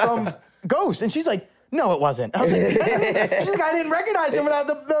from Ghost. And she's like, no, it wasn't. I was like, she's like, I didn't recognize him without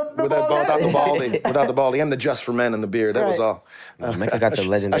without the baldy and the Just for Men and the beard. That was all. Mecca got the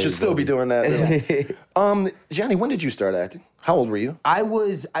legendary. I should still be doing that. Really. Johnny, when did you start acting? How old were you? I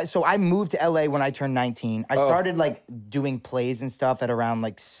moved to LA when I turned 19. I started doing plays and stuff at around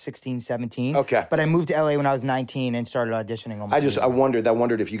 16, 17. Okay. But I moved to LA when I was 19 and started auditioning almost. I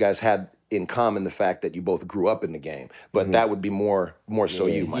wondered if you guys had in common the fact that you both grew up in the game, but that would be more so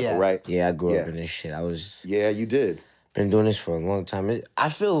you, Michael, right? Yeah, I grew up in this shit. Yeah, you did. Been doing this for a long time. I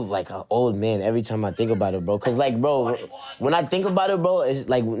feel like an old man every time I think about it, bro. Cause bro, when I think about it, bro, it's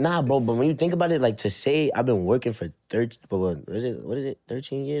nah, bro. But when you think about it, to say I've been working for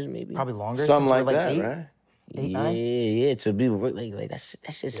 13 years, maybe? Probably longer. Something like that, right? 8, 9? Yeah. To be that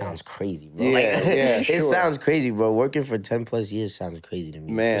shit sounds crazy, bro. Yeah, It sounds crazy, bro. Working for 10 plus years sounds crazy to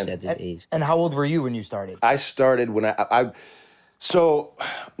me, man. especially at this age. And how old were you when you started? I started when so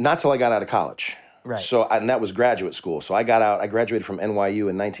not till I got out of college. Right. So and that was graduate school. So I graduated from NYU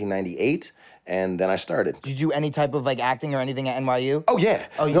in 1998. And then I started. Did you do any type of acting or anything at NYU? Oh, yeah.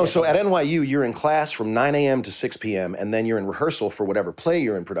 Oh, you no, did? so at NYU, you're in class from 9 a.m. to 6 p.m., and then you're in rehearsal for whatever play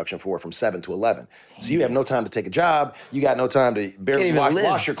you're in production for from 7 to 11. So you have no time to take a job. You got no time to barely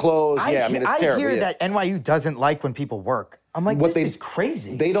wash your clothes. It's terrible. I hear that NYU doesn't like when people work. I'm like, this is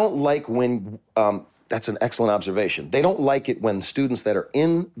crazy. They don't like when... that's an excellent observation. They don't like it when students that are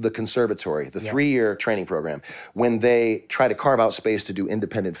in the conservatory, the 3-year training program, when they try to carve out space to do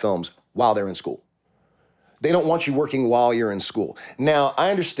independent films while they're in school. They don't want you working while you're in school. Now, I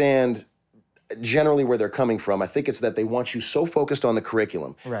understand generally where they're coming from. I think it's that they want you so focused on the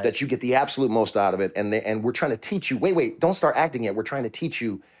curriculum that you get the absolute most out of it, and we're trying to teach you, wait, don't start acting yet. We're trying to teach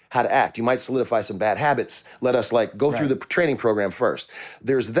you how to act. You might solidify some bad habits. Let us go through the training program first.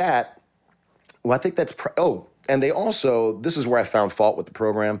 There's that. Well, I think that's... and they also, this is where I found fault with the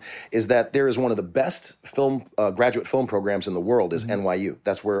program, is that there is one of the best graduate film programs in the world is NYU.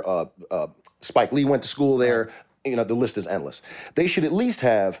 That's where Spike Lee went to school there. The list is endless. They should at least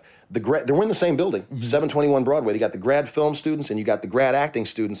have they're in the same building, 721 Broadway. They got the grad film students and you got the grad acting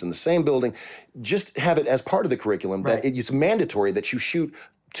students in the same building. Just have it as part of the curriculum that it's mandatory that you shoot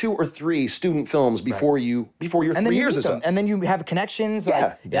 2 or 3 student films before your 3 years is up. And then you have connections.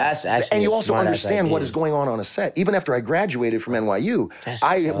 That's actually and you also understand what is going on a set. Even after I graduated from NYU,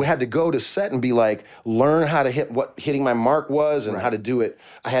 I had to go to set and be learn how to hit what hitting my mark was and how to do it.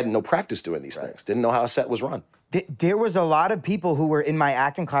 I had no practice doing these things. Didn't know how a set was run. There was a lot of people who were in my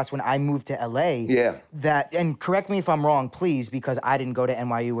acting class when I moved to LA. Yeah. And correct me if I'm wrong, please, because I didn't go to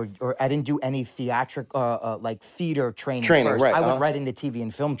NYU or I didn't do any theater training first. Right. I went right into TV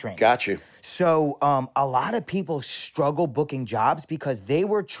and film training. Got you. So a lot of people struggle booking jobs because they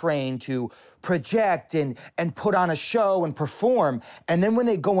were trained to project and put on a show and perform. And then when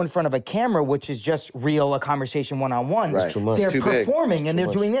they go in front of a camera, which is just real, a conversation one-on-one, Right. Too much. they're It's too big. performing It's and too they're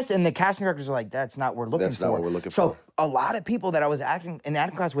much. doing this, and the casting directors are like, that's not what we're looking for. That's not what we're looking so for. a lot of people that I was acting in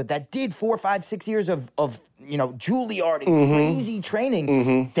acting class with that did 4, 5, 6 years of Juilliard and crazy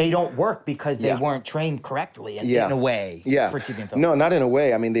training, they don't work because they weren't trained correctly in a way for TV and film. No, not in a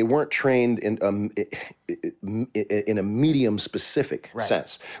way. I mean, they weren't trained in a medium-specific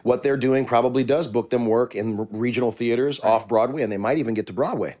sense. What they're doing probably does book them work in regional theaters, off-Broadway, and they might even get to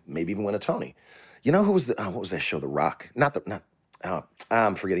Broadway, maybe even win a Tony. You know who was what was that show, The Rock?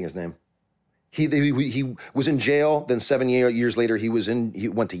 I'm forgetting his name. He was in jail. Then 7 years later, he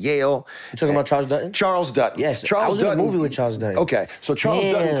went to Yale. You talking about Charles Dutton? Charles Dutton. Yes, Charles I was Dutton. in a movie with Charles Dutton. Okay, so Charles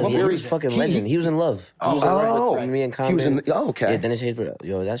Dutton. He was a fucking legend. He was in Love. He was in me and Common. He was in. Oh, okay. Yeah, Dennis Haysbert.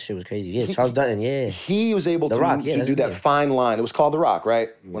 Yo, that shit was crazy. Yeah, Charles Dutton. Yeah. He was able The to, Rock, to do that fine line. It was called The Rock, right?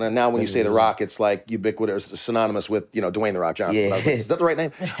 Now when you say The Rock, it's like ubiquitous, synonymous with Dwayne The Rock Johnson. Yeah. I was like, is that the right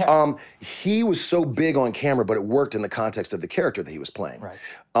name? He was so big on camera, but it worked in the context of the character that he was playing. Right.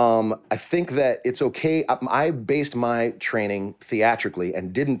 I think that it's okay. I based my training theatrically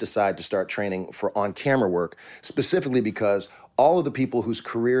and didn't decide to start training for on-camera work specifically because all of the people whose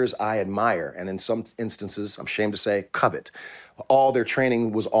careers I admire, and in some instances, I'm ashamed to say, covet, all their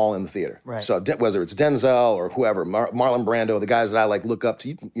training was all in the theater. Right. So whether it's Denzel or whoever, Marlon Brando, the guys that I look up to,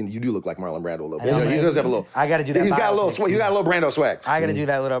 you do look like Marlon Brando a little bit. He does have a little. I got to do that. He's got a little swag. You got a little Brando swag. I got to do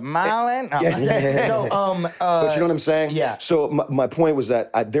that little Marlon. But you know what I'm saying? Yeah. So my point was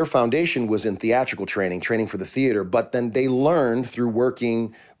that their foundation was in theatrical training for the theater, but then they learned through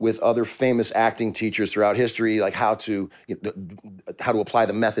working with other famous acting teachers throughout history, like how to apply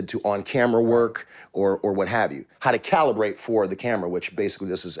the method to on-camera work or what have you, how to calibrate for the camera, which basically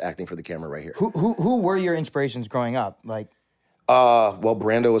this is acting for the camera right here. Who were your inspirations growing up? Like, well,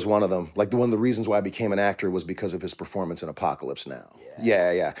 Brando was one of them. Like one of the reasons why I became an actor was because of his performance in Apocalypse Now.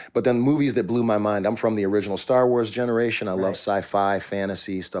 Yeah. But then movies that blew my mind. I'm from the original Star Wars generation. I love sci-fi,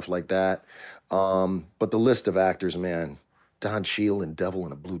 fantasy, stuff like that. But the list of actors, man. Don Cheadle in Devil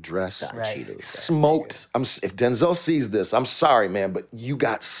in a Blue Dress. Smoked. If Denzel sees this, I'm sorry, man, but you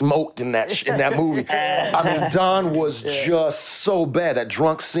got smoked in that movie. I mean, Don was just so bad. That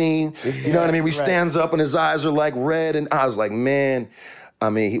drunk scene, you know what I mean? He stands up and his eyes are like red, and I was like, man. I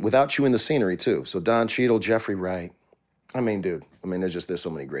mean, without chewing the scenery too. So Don Cheadle, Jeffrey Wright. I mean, dude. I mean, there's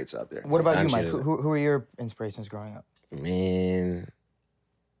so many greats out there. What about you, Mike? Who were your inspirations growing up? Man,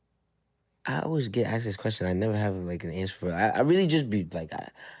 I always get asked this question. I never have like an answer for it. I really just be like,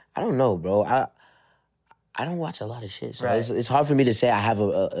 I don't know, bro. I don't watch a lot of shit, so it's hard for me to say I have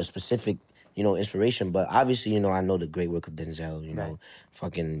a specific inspiration. But obviously, I know the great work of Denzel.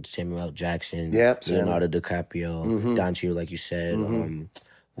 Fucking Samuel L. Jackson, Leonardo DiCaprio, Don Cheadle, like you said,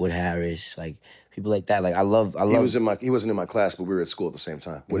 Wood Harris, like people like that. Like I love. He wasn't in my class, but we were at school at the same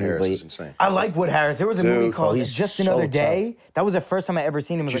time. Wood Harris is insane. I like Wood Harris. There was a movie called Just Another Day. That was the first time I ever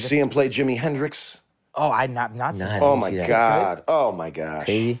seen him. Did you see him play Jimi Hendrix? Oh, I've not seen that. Oh my God! Oh my gosh!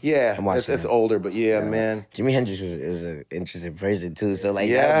 Crazy? Yeah, it's older, but man. Jimi Hendrix is an interesting person too. So like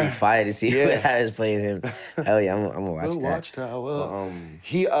that would be fire to see Wood Harris playing him. Hell yeah, I'm gonna watch that. Watchtower.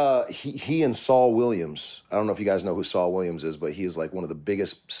 He and Saul Williams. I don't know if you guys know who Saul Williams is, but he is like one of the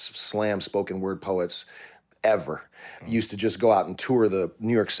biggest slam spoken word poets ever. Used to just go out and tour the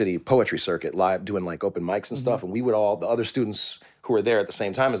New York City poetry circuit live, doing like open mics and stuff, and we would the other students who were there at the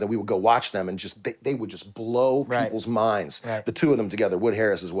same time as them, we would go watch them and just they would just blow people's minds. The two of them together, Wood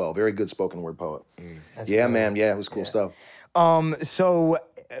Harris as well, very good spoken word poet. Man, it was cool stuff. So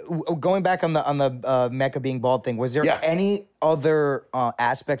going back on the Mecca being bald thing, was there any other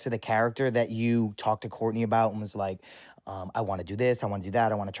aspects of the character that you talked to Courtney about and was like, I want to do this, I want to do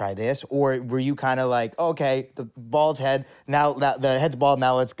that, I want to try this? Or were you kind of like, okay, the bald's head, now that the head's bald,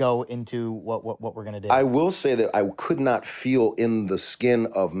 now let's go into what we're going to do? I will say that I could not feel in the skin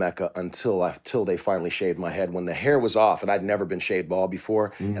of Mecca until they finally shaved my head. When the hair was off, and I'd never been shaved bald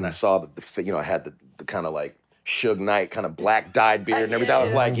before, and I saw that I had the kind of like Suge Knight kind of black dyed beard and everything. I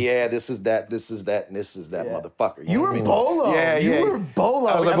was like, this is that, and this is that motherfucker. You were Bolo. You were Bolo.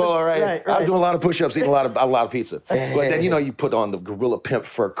 I was like, Bolo, right. I was doing a lot of push-ups, eating a lot of pizza. But then, you put on the Gorilla Pimp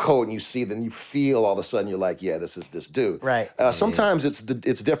fur coat and then you feel all of a sudden, you're like, this is this dude. Right. Sometimes it's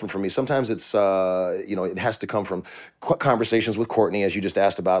different for me. Sometimes it's, it has to come from conversations with Courtney, as you just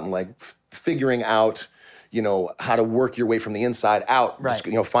asked about, and like figuring out, how to work your way from the inside out, just,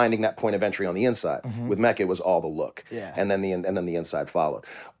 finding that point of entry on the inside. With Mecca, it was all the look. And then the inside followed.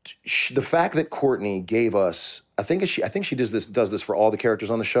 The fact that Courtney gave us I think she does this for all the characters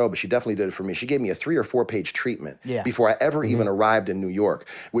on the show, but she definitely did it for me. She gave me a 3 or 4 page treatment before I ever even arrived in New York,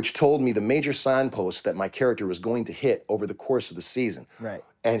 which told me the major signposts that my character was going to hit over the course of the season. Right.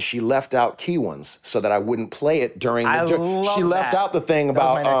 And she left out key ones so that I wouldn't play it during the. She left out the thing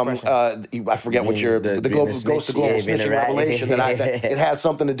about I forget what your the Ghost of Global Snitching Revelation that it had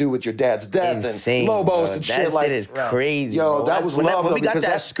something to do with your dad's death and Lobos and shit like. That shit is crazy. Yo, that was love. When we got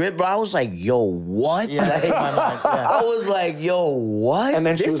that script, bro, I was like, yo, what? Yeah, that hit my mind. Yeah. I was like, yo, what? And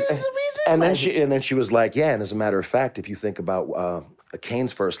then this is the reason. And then she was like, yeah. And as a matter of fact, if you think about.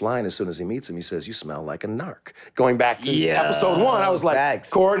 Kane's first line, as soon as he meets him, he says, "You smell like a narc." Going back to episode 1, I was like, facts.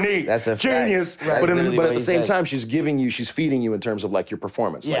 Courtney, that's a genius. Fact. But at the same time, she's feeding you in terms of like your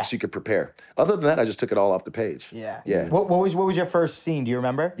performance, like so you could prepare. Other than that, I just took it all off the page. Yeah. Yeah. What was your first scene? Do you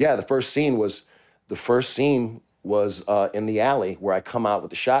remember? Yeah, the first scene was in the alley where I come out with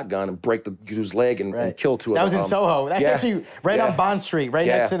the shotgun and break the dude's leg and kill 2 of them. That was in Soho. That's actually right on Bond Street, right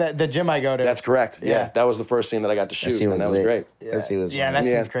next to the gym I go to. That's correct. Yeah. That was the first scene that I got to shoot, and that was great. That scene's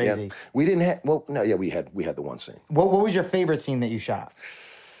crazy. Yeah. We didn't have, we had the one scene. What was your favorite scene that you shot?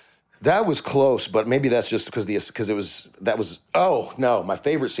 That was close, but maybe that's just because my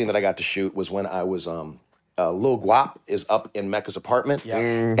favorite scene that I got to shoot was when I was Lil Guap is up in Mecca's apartment,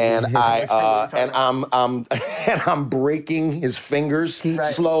 and I'm breaking his fingers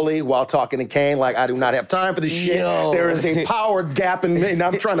slowly while talking to Kane. Like, I do not have time for this shit. There is a power gap in me, and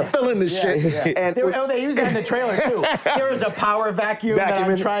I'm trying to fill in this shit. Yeah. And they use that in the trailer too. There is a power vacuum that I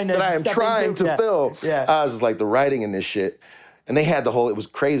am trying to fill. Yeah. I was just like, the writing in this shit. And they had it was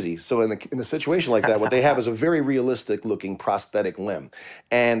crazy. So in a situation like that, what they have is a very realistic looking prosthetic limb.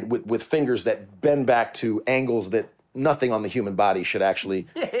 And with fingers that bend back to angles that nothing on the human body should actually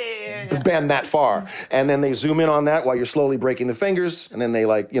bend that far. And then they zoom in on that while you're slowly breaking the fingers. And then they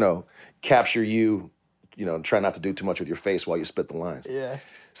capture you, try not to do too much with your face while you spit the lines. Yeah.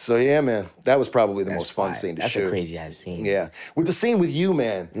 So yeah, man, that was probably the most fun scene to shoot. That's a crazy ass scene. Yeah, with the scene with you,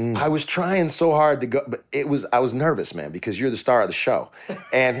 man, I was trying so hard to go, but I was nervous, man, because you're the star of the show,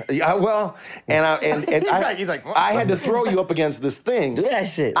 and I had to throw you up against this thing. Do that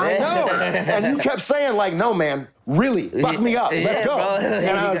shit. I know, and you kept saying like, "No, man, really, fuck me up, let's go." Bro.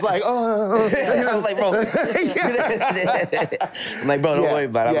 And I was like, I was like, bro. I'm like, bro, don't worry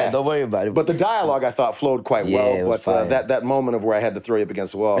about it. I'm like, don't worry about it. But the dialogue I thought flowed quite well. But that moment of where I had to throw you up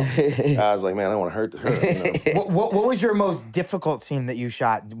against the wall, I was like, man, I don't want to hurt her. What was your most difficult scene that you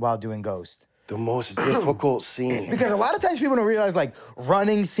shot while doing Ghost? The most difficult scene. Because a lot of times people don't realize, like,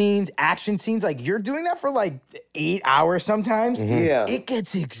 running scenes, action scenes, like, you're doing that for, like, 8 hours sometimes. Yeah. It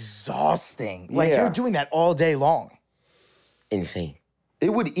gets exhausting. Like, you're doing that all day long. Insane.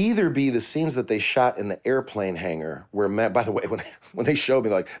 It would either be the scenes that they shot in the airplane hangar, where, by the way, when they showed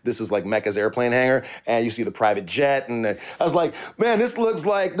me, like, this is like Mecca's airplane hangar, and you see the private jet, and I was like, man, this looks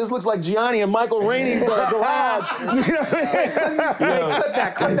like Gianni and Michael Rainey's garage. Clip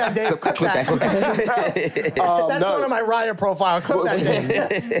that, Dave. Clip that. That's one of my Riot profile. Clip that,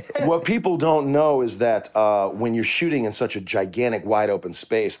 Dave. What people don't know is that when you're shooting in such a gigantic, wide open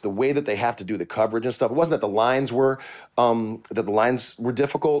space, the way that they have to do the coverage and stuff, it wasn't that the lines were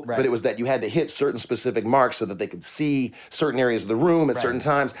difficult, but it was that you had to hit certain specific marks so that they could see certain areas of the room at certain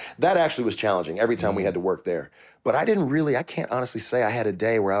times. That actually was challenging every time we had to work there. But I can't honestly say I had a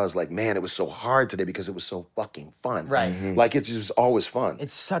day where I was like, man, it was so hard today because it was so fucking fun. Right. Like, it's just always fun.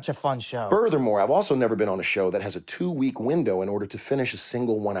 It's such a fun show. Furthermore, I've also never been on a show that has a 2-week window in order to finish a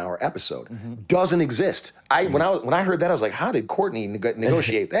single 1-hour episode. Doesn't exist. When I heard that, I was like, how did Courtney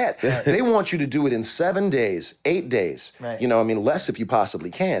negotiate that? They want you to do it in 7 days, 8 days. Right. Less if you possibly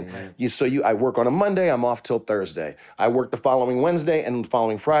can. I work on a Monday, I'm off till Thursday. I work the following Wednesday and the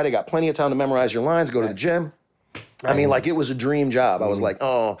following Friday, got plenty of time to memorize your lines, go to the gym. I mean, like, it was a dream job. I was like,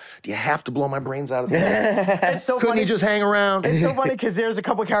 oh, do you have to blow my brains out of the head? It's so Couldn't funny. you just hang around? It's so funny because there's a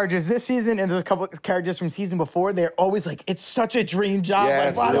couple characters this season and there's a couple characters from season before. They're always like, it's such a dream job. Yeah,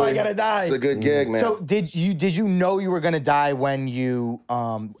 like, why do I gotta die? It's a good gig, man. So did you know you were gonna die when you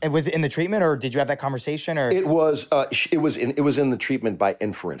was it in the treatment, or did you have that conversation? Or it was in the treatment by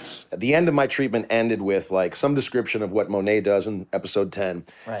inference. At the end of my treatment ended with like some description of what Monet does in episode 10,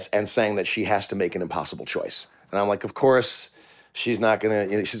 and saying that she has to make an impossible choice. And I'm like, of course, she's not gonna.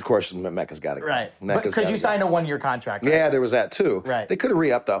 Of course, Mecca's got to go. Right, because you signed a 1-year contract. Right? Yeah, there was that too. Right. They could have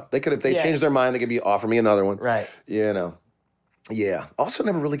re-upped though. They could, if they changed their mind, they could offer me another one. Right. Yeah. Also,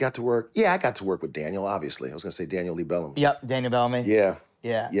 never really got to work. Yeah, I got to work with Daniel. Obviously, I was gonna say Daniel Lee Bellamy. Yep, Daniel Bellamy. Yeah.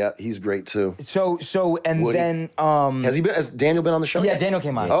 Yeah, he's great too. And Woody. then Has Daniel been on the show? Yeah, Daniel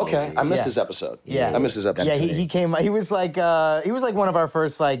came on. Okay, I missed his episode. Yeah, I missed his episode. Yeah, he came. He was like one of our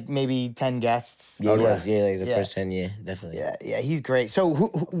first like maybe 10 guests. Yeah, he was. Yeah, like the first 10. Yeah, definitely. Yeah, he's great. So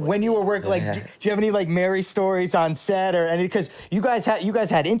when you were working, like, do you have any like Mary stories on set or any? Because you guys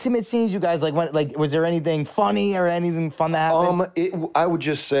had intimate scenes. You guys was there anything funny or anything fun that happened? I would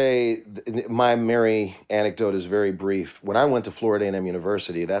just say my Mary anecdote is very brief. When I went to Florida A&M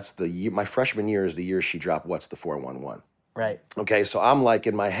University, that's the year, my freshman year is the year she dropped What's the 411. Right. Okay, so I'm like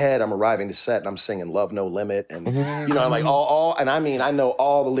in my head, I'm arriving to set and I'm singing Love No Limit and you know, I'm like all and I mean I know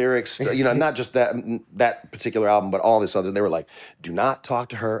all the lyrics, you know, not just that particular album, but all this other. They were like, do not talk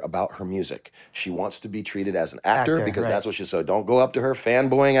to her about her music. She wants to be treated as an actor because that's what she said. Don't go up to her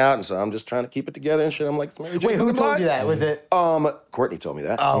fanboying out, and so I'm just trying to keep it together and shit. I'm like, it's Mary J. Wait, who told you that? Was it Courtney told me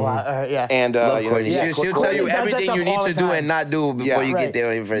that. Oh, yeah. And Love Courtney. She'll tell you Courtney does everything you need to do and not do before you get there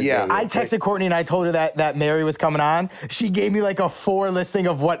on your first day. I texted Courtney and I told her that Mary was coming on. She gave me like a 4 listing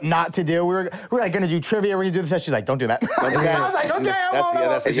of what not to do. We were like gonna do trivia. We're gonna do this. She's like, don't do that. I was like, okay,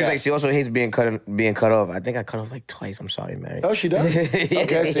 that's She's like, she also hates being cut off. I think I cut off like twice. I'm sorry, Mary. Oh, she does?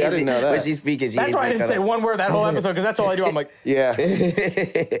 Okay, see, I didn't know that. When she's speaking, that's why I didn't say one word that whole episode, because that's all I do. I'm like, yeah.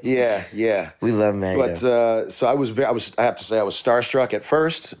 We love Mary. But so I have to say I was starstruck at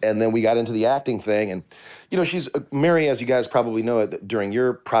first, and then we got into the acting thing, and you know, she's Mary, as you guys probably know, during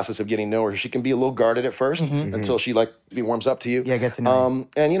your process of getting to know her, she can be a little guarded at first until she warms up to you. Yeah, gets to know you.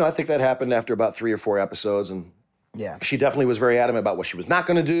 And you know, I think that happened after about 3 or 4 episodes, and she definitely was very adamant about what she was not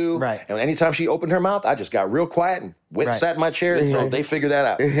going to do. Right. And anytime she opened her mouth, I just got real quiet and went and sat in my chair until they figured that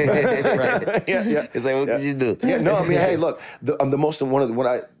out. Right. Yeah. It's like, what did you do? Yeah. No, I mean, hey, look,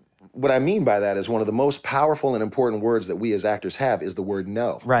 what I mean by that is one of the most powerful and important words that we as actors have is the word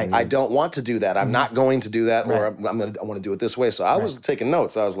no. Right. I don't want to do that. I'm not going to do that, or I want to do it this way. So I was taking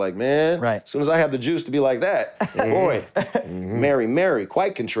notes. I was like, man, as soon as I have the juice to be like that, boy, Mary,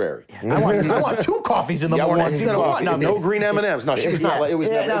 quite contrary. I want 2 coffees in the morning instead of 1. No green M&Ms. No, she was not. It was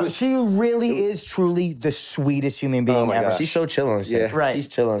never. She really is truly the sweetest human being ever. She's so chill on set. Yeah. Right. She's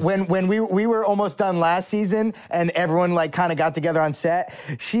chill on set. When we were almost done last season and everyone like kind of got together on set,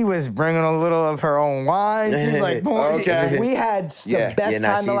 she was bringing a little of her own wine. She was like, boy, we had the best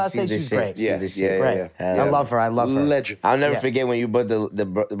time the last day. She's great. Yeah. I love her. Legend. I'll never forget when you brought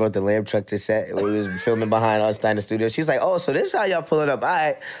the lamb truck to set. We was filming behind us in the studio. She's like, oh, so this is how y'all pull it up. All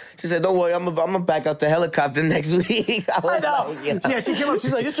right. She said, don't worry, I'm gonna back up the helicopter next week. I know. Like, yeah, she came up.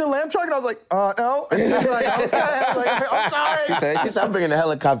 She's like, this your lamb truck? And I was like, no. And she was like, okay. I was like, I'm sorry. She said, I'm bringing the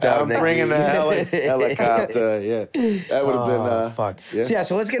helicopter out next week. The helicopter, yeah. That would have been... fuck. Yeah.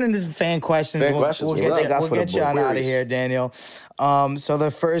 So let's get into some fan questions. We'll get you on out of here, Daniel. So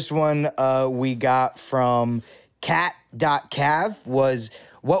the first one we got from cat.cav was,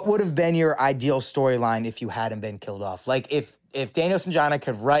 what would have been your ideal storyline if you hadn't been killed off? Like, if Daniel Sunjata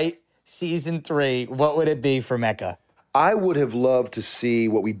could write season 3, what would it be for Mecca? I would have loved to see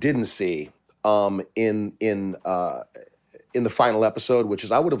what we didn't see in the final episode, which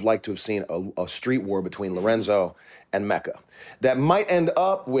is I would have liked to have seen a street war between Lorenzo and Mecca that might end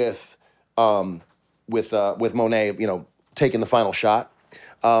up with Monet, you know, taking the final shot.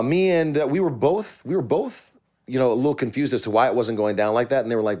 We were both, you know, a little confused as to why it wasn't going down like that.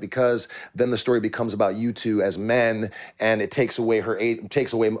 And they were like, because then the story becomes about you two as men, and it takes away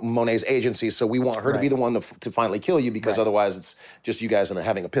Monet's agency. So we want her to be the one to finally kill you, because otherwise it's just you guys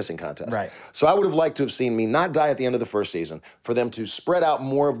having a pissing contest. Right. So I would have liked to have seen me not die at the end of the first season, for them to spread out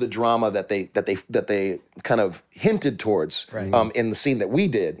more of the drama that they kind of hinted towards in the scene that we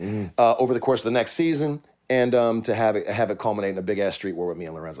did over the course of the next season. And to have it culminate in a big-ass street war with me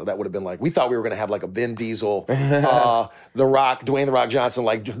and Lorenzo. That would have been like, we thought we were going to have like a Vin Diesel, Dwayne The Rock Johnson,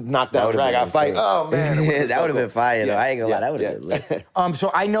 like knockdown, drag-out fight. Oh, man. That would have been fire, though. I ain't gonna lie, that would have been lit. So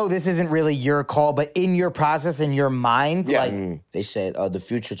I know this isn't really your call, but in your process, in your mind, They said, the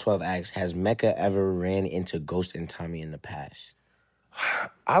future 12 acts, has Mecca ever ran into Ghost and Tommy in the past?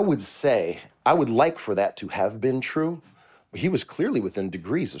 I would say, I would like for that to have been true. He was clearly within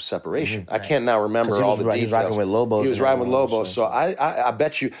degrees of separation. I can't now remember all the details. He was riding with Lobos. He was riding with Lobos. So I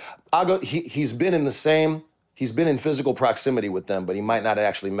bet you, I'll go. He's been in physical proximity with them, but he might not have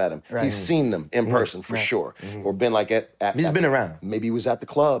actually met him. He's seen them in person for sure, or been like at He's been around. Maybe he was at the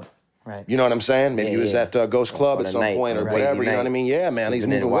club. Right. You know what I'm saying? Maybe he was at Ghost Club at some point or whatever. You know what I mean? Yeah, man. He's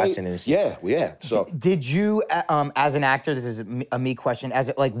moving weight. Yeah. So did you, as an actor, this is a me question,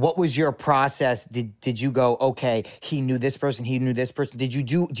 what was your process? Did you go, okay, he knew this person, he knew this person? Do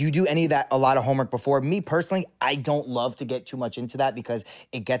you do any of that, a lot of homework before? Me personally, I don't love to get too much into that because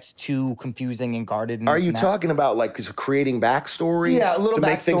it gets too confusing and guarded. Are you talking about like creating backstory? Yeah, a little to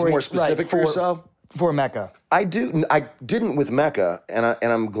make things more specific for yourself? For Mecca. I didn't with Mecca, and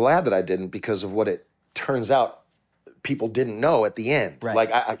I'm glad that I didn't because of what it turns out people didn't know at the end. Right.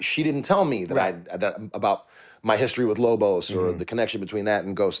 Like she didn't tell me that about my history with Lobos or the connection between that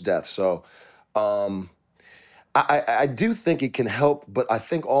and Ghost's death. So I do think it can help, but I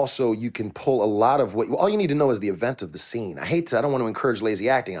think also you can pull a lot of all you need to know is the event of the scene. I don't want to encourage lazy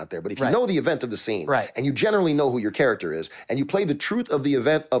acting out there, but if you know the event of the scene, and you generally know who your character is, and you play the truth of the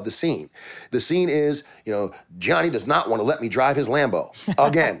event of the scene is, Johnny does not want to let me drive his Lambo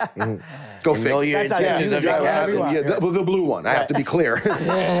again. Go figure. Know your intentions of your character. The blue one. I have to be clear because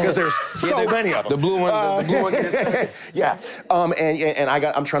there's so many of them. The blue one. The blue one. Yeah. And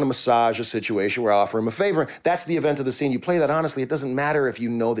I'm trying to massage a situation where I offer him a favor. That's the event of the scene. You play that honestly. It doesn't matter if you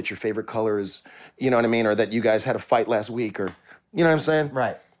know that your favorite color is, you know what I mean, or that you guys had a fight last week, or you know what I'm saying?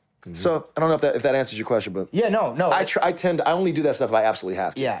 Right. So I don't know if that answers your question, but no. I only do that stuff if I absolutely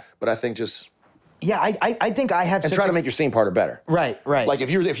have to. Yeah. But I think just. Yeah, I think I have. And try to make your scene partner better. Right. Like if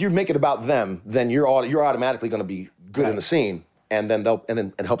you make it about them, then you're automatically going to be good in the scene, and then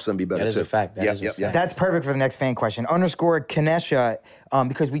it helps them be better. That is too. a fact. That is a fact. That's perfect for the next fan question. _Kanesha,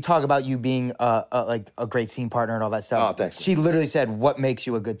 because we talk about you being like a great scene partner and all that stuff. Oh, thanks. She literally said, "What makes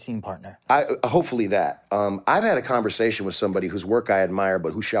you a good scene partner?" Hopefully that. I've had a conversation with somebody whose work I admire,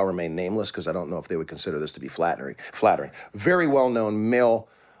 but who shall remain nameless because I don't know if they would consider this to be flattering. Very well-known male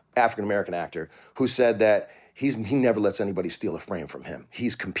African-American actor who said that he never lets anybody steal a frame from him.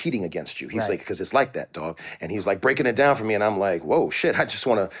 He's competing against you. He's like, because it's like that, dog. And he's like breaking it down for me, and I'm like, whoa, shit,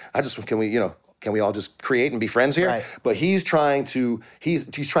 can we all just create and be friends here? Right. But he's trying to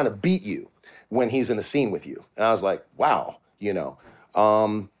beat you when he's in a scene with you. And I was like, wow,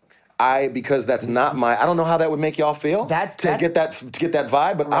 because that's not I don't know how that would make y'all feel to get that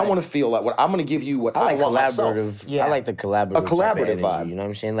vibe, but I want to feel like I'm going to give you what I want myself. Yeah. I like the collaborative. A collaborative vibe. You know what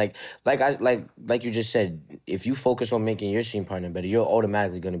I'm saying? Like you just said, if you focus on making your scene partner better, you're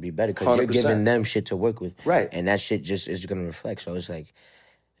automatically going to be better because you're giving them shit to work with. Right. And that shit just is going to reflect. So it's like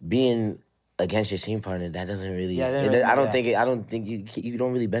being against your scene partner, that doesn't really. I don't think you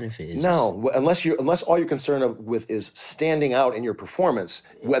don't really benefit. It's unless all you're concerned with is standing out in your performance,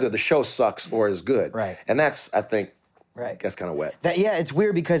 whether the show sucks or is good. Right. And that's, I think, right. That's kind of wet. It's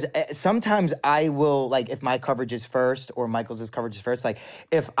weird because sometimes I will, like, if my coverage is first or Michael's coverage is first, like,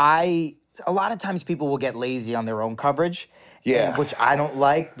 a lot of times people will get lazy on their own coverage. Yeah. Which I don't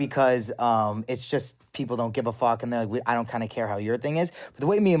like because it's just people don't give a fuck and they're like, I don't kind of care how your thing is. But the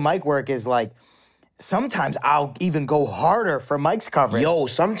way me and Mike work is like, sometimes I'll even go harder for Mike's coverage.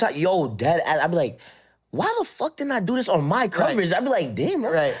 Dad, I'd be like, why the fuck didn't I do this on my coverage? I'd be like, damn,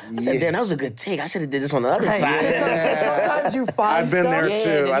 right. I said, damn, that was a good take. I should have did this on the other side. Sometimes you find I've been stuff.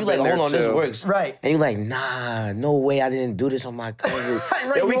 there too. I've been there too. This works. Right. And you're like, nah, no way I didn't do this on my coverage.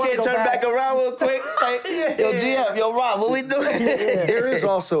 Right, Yo, we can't turn back around real quick. Like, yo, GM, yo, Rob, what we doing? There is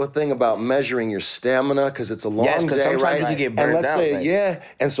also a thing about measuring your stamina because it's a long day, sometimes right? you can get burned out.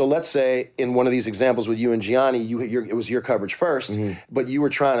 And so let's say in one of these examples with you and Gianni, it was your coverage first, but you were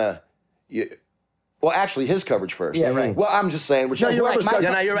trying to. Well, actually, his coverage first. Yeah, right. Well, I'm just saying, you're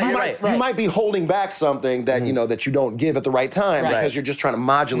right. You might be holding back something that that you don't give at the right time because you're just trying to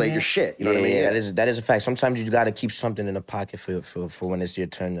modulate your shit. You know what I mean? Yeah, that is a fact. Sometimes you got to keep something in the pocket for when it's your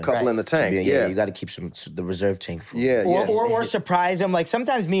turn. Couple in the tank. You got to keep the reserve tank full. Or surprise him. Like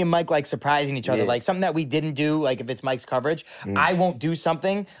sometimes me and Mike like surprising each other. Like something that we didn't do. Like if it's Mike's coverage, I won't do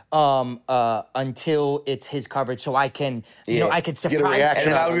something until it's his coverage, so I can I could surprise get a reaction. him.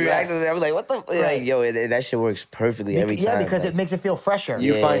 And I'll react to that. I was like, what the? Yo, that shit works perfectly every time. Yeah, because it makes it feel fresher.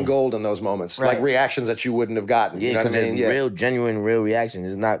 You find gold in those moments, like reactions that you wouldn't have gotten. Yeah, because real, genuine, real reaction.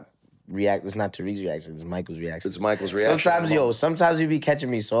 It's not Tariq's reaction. It's Michael's reaction. It's Michael's reaction. Sometimes you be catching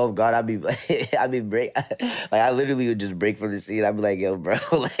me so off guard. I'd be break. Like I literally would just break from the scene. I'd be like, yo, bro,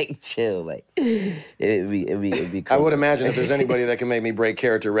 like chill. Like it'd be. Cool. I would imagine if there's anybody that can make me break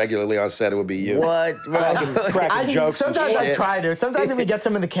character regularly on set, it would be you. What, bro? Cracking jokes. Sometimes I try to. Sometimes if we get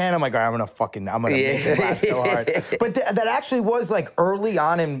some in the can, I'm like, all right, I'm gonna make it laugh so hard. But that actually was like early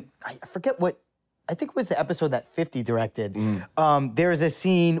on in I forget what. I think it was the episode that 50 directed. There's a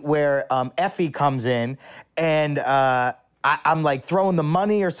scene where Effie comes in and I'm like throwing the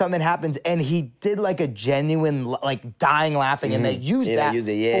money or something happens, and he did like a genuine like dying laughing, and they used that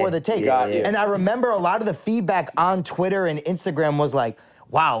for the take. And I remember a lot of the feedback on Twitter and Instagram was like,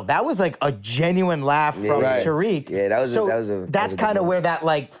 wow, that was like a genuine laugh from Tariq. Yeah, that's kind of where that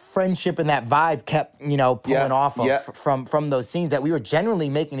like friendship and that vibe kept, pulling off of from those scenes that we were genuinely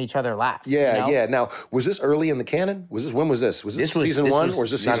making each other laugh. Yeah. Now, was this early in the canon? When was this? Was this season 1 or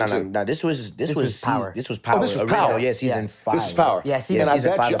is this season 2? No, this was Power. This was Power. Oh, this was Power. Yeah, season 5. This is Power. Yeah, and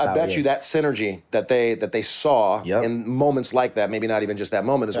I bet you that synergy that they saw in moments like that, maybe not even just that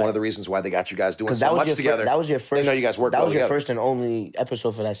moment, is one of the reasons why they got you guys doing so much together. That was your first. They know you guys worked That well was your together. first and only episode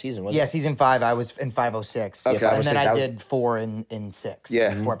for that season, wasn't it? Yeah, season 5, I was in 506. Okay. And then I did 4 in 6.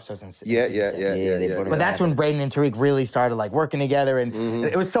 Yeah. 4 episodes in 6. Yeah. But that's when Braden and Tariq really started like working together, and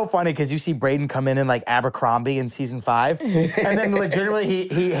it was so funny because you see Braden come in like Abercrombie in season 5, and then legitimately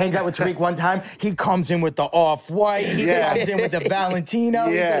he hangs out with Tariq one time. He comes in with the off-white. He comes in with the Valentino.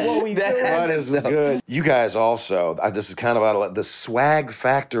 He's like, what we doing? That is good. You guys also, this is kind of out of the swag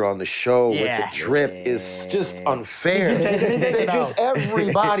factor on the show with the drip is just unfair.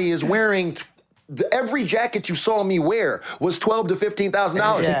 Everybody is wearing. Every jacket you saw me wear was $12,000 to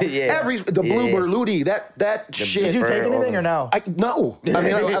 $15,000. The Bluebird Ludi, that shit. Did you take anything or no? No. I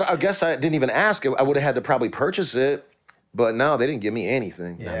mean, I guess I didn't even ask. I would have had to probably purchase it. But no, they didn't give me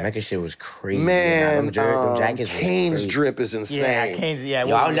anything. Yeah, Mecca shit was crazy. Man, them jackets Kane's drip is insane. Yeah, Kane's, Yo,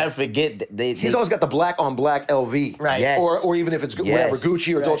 I'll never forget. He's always got the black on black LV. Right. Yes. Or even if it's whatever,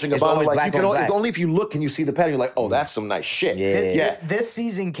 Gucci or Dolce & Gabbana. Like, you can only if you look and you see the pattern, you're like, oh, that's some nice shit. Yeah. This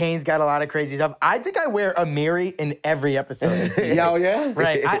season, Kane's got a lot of crazy stuff. I think I wear a Miri in every episode this season. Oh, yeah?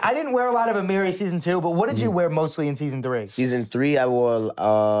 Right. I didn't wear a lot of a Miri season 2, but what did you wear mostly in season 3? Season 3, I wore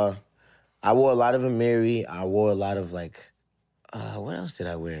a lot of Amiri. I wore a lot of like. What else did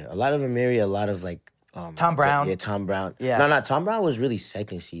I wear? A lot of Amiri, a lot of like Tom Brown. Yeah, Tom Brown. Yeah. No, Tom Brown was really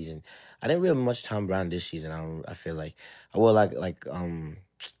second season. I didn't wear much Tom Brown this season. I feel like I wore like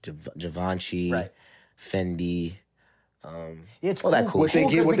Givenchy, Fendi. It's all that cool. What they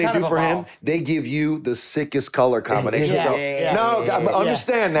do for him, they give you the sickest color combinations.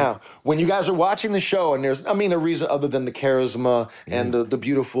 Understand now. When you guys are watching the show, and there's, a reason other than the charisma and the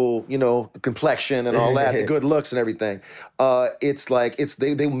beautiful, complexion and all that, the good looks and everything.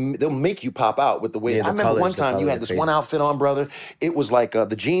 They'll make you pop out with the way. I remember one time you had this one outfit on, brother. It was like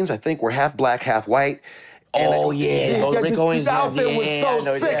the jeans, I think, were half black, half white. The outfit was so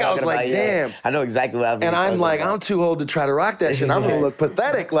sick. I was like, damn. I know exactly what outfit. And I'm like, I'm too old to try to rock that shit. I'm gonna look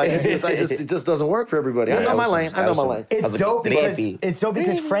pathetic. Like it just doesn't work for everybody. I know my lane. It's dope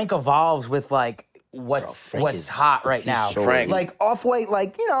because Frank evolves with like what's hot right now. Frank. Like Off-White,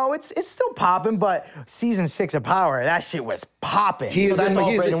 it's still popping, but season 6 of Power, that shit was popping.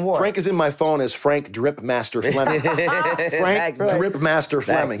 Frank is in my phone as Frank Drip Master Fleming. Frank Drip Master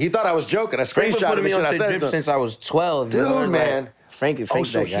Fleming. He thought I was joking. I screenshotted me on drip since I was 12. Dude, man. Frank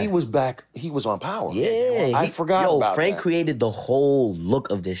so he was back. He was on Power. Yeah, I forgot about Frank that. created the whole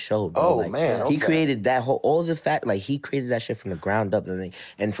look of this show, bro. Man, he created that all the fact, he created that shit from the ground up.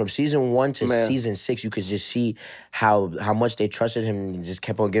 And from season 1 to season 6, you could just see how much they trusted him and just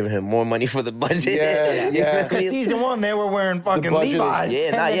kept on giving him more money for the budget. Yeah. Because season 1, they were wearing fucking Levi's.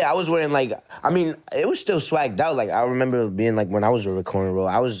 I was wearing it was still swagged out. Like I remember being like when I was a recording role,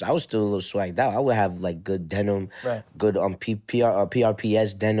 I was still a little swagged out. I would have like good denim, good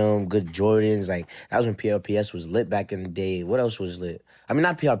PRPS denim, good Jordans. Like that was when PRPS was lit back in the day. What else was lit?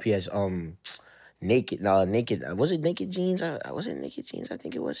 Not PRPS. Naked. Was it Naked Jeans? Was it Naked Jeans? I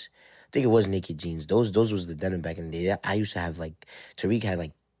think it was Naked Jeans. Those was the denim back in the day. I used to have Tariq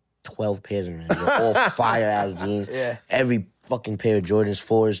had 12 pairs of them. All fire ass jeans. Yeah. Every fucking pair of Jordans,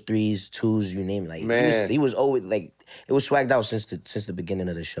 4s, 3s, 2s, you name it. Man. He was always it was swagged out since the beginning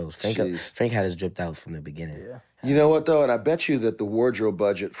of the show. Frank had us dripped out from the beginning. Yeah. You know what though, and I bet you that the wardrobe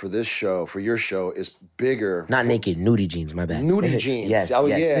budget for this show, for your show, is bigger. Not naked, nudie jeans. My bad. Nudie jeans. Yes. Oh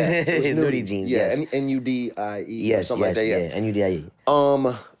yes. yeah. Nudie jeans. Yeah. Yes. NUDIE. Yes. Something like that. Yeah. NUDIE.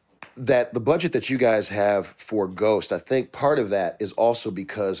 That the budget that you guys have for Ghost, I think part of that is also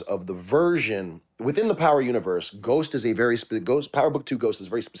because of the version within the Power universe. Ghost is a very Power Book 2 Ghost is a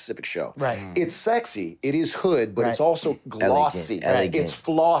very specific show. Right. It's sexy. It is hood, but it's also glossy. Elegant. It's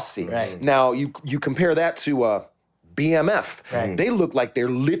flossy. Right. Now you compare that to BMF. Right. They look like they're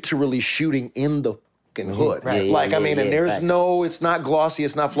literally shooting in the hood. Right. It's not glossy,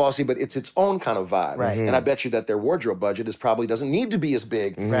 it's not flossy, but it's its own kind of vibe. Right. And I bet you that their wardrobe budget probably doesn't need to be as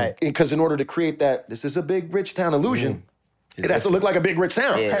big. Right. Because in order to create that, this is a big rich town illusion, It has to look like a big rich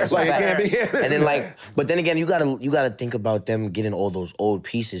town. Yeah, like it can't be. And then like, but then again, you gotta think about them getting all those old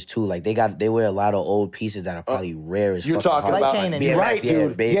pieces too. Like they wear a lot of old pieces that are probably rare as fuck. You're talking about BMF, right,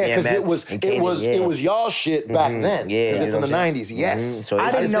 dude. Yeah, because it was y'all shit back then. Yeah, because it's in the '90s. Yes. So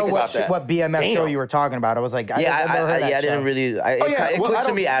I didn't know what BMF show you were talking about. I was like, I didn't really. It clicked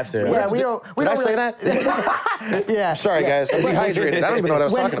to me after. Yeah, we don't. Did I say that? Yeah. Sorry, guys. I'm dehydrated. I don't even know what I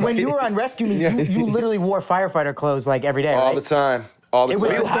was talking about. When you were on Rescue Me, you literally wore firefighter clothes like every day, all the time. All the time.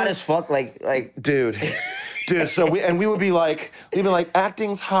 Were you hot as fuck? Like, dude. So we would be like,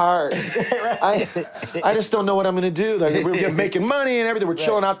 acting's hard. I just don't know what I'm gonna do. Like, we're making money and everything. We're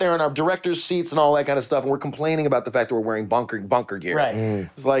chilling out there in our director's seats and all that kind of stuff, and we're complaining about the fact that we're wearing bunker gear. Right.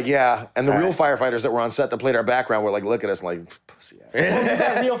 It's like, yeah. And the real firefighters that were on set that played our background were like, look at us like, pussy.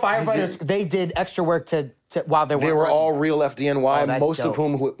 Real firefighters, they did extra work while they were all real FDNY,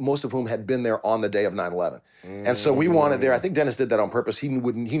 Oh, most of whom had been there on the day of 9/11. And so we wanted there. I think Dennis did that on purpose. He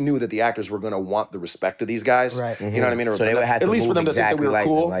knew that the actors were going to want the respect of these guys. Right. You know what I mean? Or so they would have to at least for them to think that we were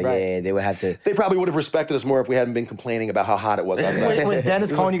cool. Yeah, they would have to. They probably would have respected us more if we hadn't been complaining about how hot it was outside. Was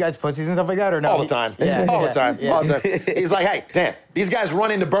Dennis calling you guys pussies and stuff like that, or no? All the time. Yeah. All the time. All the time. He's like, hey, Dan, these guys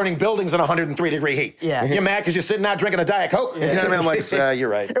run into burning buildings in 103-degree heat. Yeah. You're mad because you're sitting out drinking a Diet Coke? You know what I mean? I'm like, you're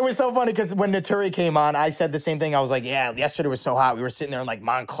right. It was so funny because when Naturi came on, I said the same thing. I was like, yeah, yesterday was so hot. We were sitting there in like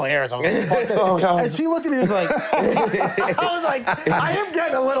Montclair's. I was like, fuck this. Oh, God. And she looked at me and was like, I was like, I am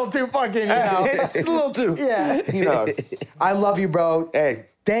getting a little too fucking, It's a little too. Yeah. You know. I love you, bro. Hey.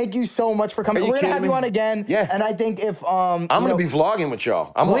 Thank you so much for coming. We're going to have you on again. Yeah. And I think if... I'm going to be vlogging with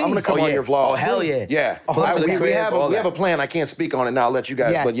y'all. I'm going to come on your vlog. Oh, hell yeah. Yeah. We have a plan. I can't speak on it now. I'll let you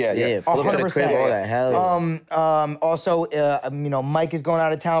guys. Yes. But yeah. 100%. All that. Hell yeah. Also, Mike is going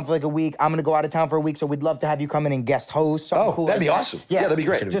out of town for like a week. I'm going to go out of town for a week, so we'd love to have you come in and guest host. Something cool that'd like be that. awesome. Yeah, that'd be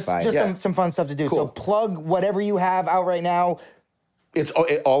great. Just some fun stuff to do. Cool. So plug whatever you have out right now.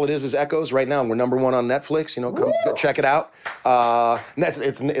 All it is Echoes right now. We're number 1 on Netflix. Come go check it out. And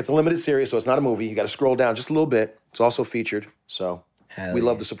it's a limited series, so it's not a movie. You got to scroll down just a little bit. It's also featured, so we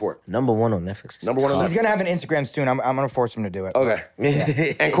love the support. Number 1 on Netflix. Number 1 on Netflix. He's gonna have an Instagram soon. I'm gonna force him to do it. Okay.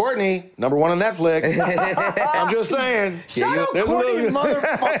 Yeah. And Courtney, number 1 on Netflix. I'm just saying. Shout out Courtney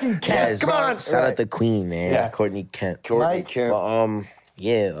motherfucking Kemp. Yes, Come on. Shout out the Queen, man. Yeah. Courtney Kemp. Courtney Kemp.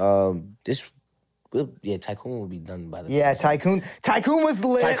 Tycoon will be done by the Yeah, Tycoon. Tycoon was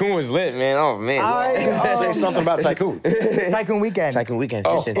lit. Tycoon was lit, man. Oh man. Say something about Tycoon. Tycoon weekend. Tycoon weekend.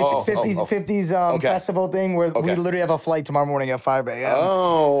 Oh. Listen, It's 50s festival thing where we literally have a flight tomorrow morning at 5 a.m.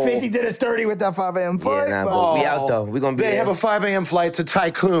 Oh. 50 did us dirty with that 5 a.m. flight. Yeah, but we out though. We gonna be They there. have a 5 a.m. flight to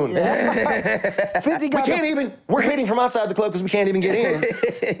Tycoon. 50 got We're hating from outside the club because we can't even get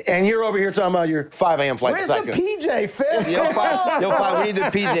in. And you're over here talking about your 5 a.m. flight Where's to the Tycoon. PJ, Fifth? Yo, five, we need the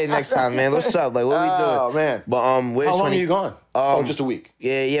PJ next time, man. What's up? Like, what we doing? Oh, man. But where's How long 20 are you gone? Just a week.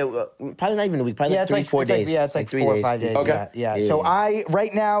 Yeah. Probably not even a week. Probably like 3-4 days. It's like 4 or 5 days. Okay. Yeah. So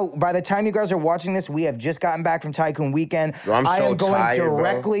right now, by the time you guys are watching this, we have just gotten back from Tycoon weekend. Bro, I'm I so am going tired,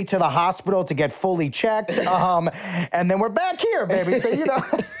 directly to the hospital to get fully checked. And then we're back here, baby. So,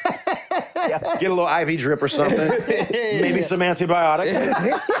 Get a little IV drip or something. Maybe some antibiotics.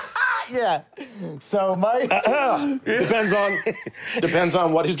 Yeah. So Mike depends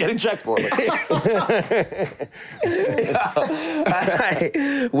on what he's getting checked for.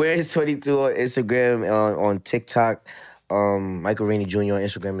 Where's 22 on Instagram, on TikTok, Michael Rainey Jr. on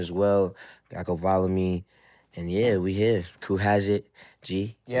Instagram as well. Y'all go follow me. And yeah, we here. Crew has it.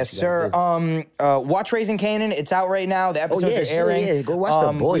 G. Yes, sir. Watch Raising Kanan. It's out right now. The episodes are airing. Yeah. Go watch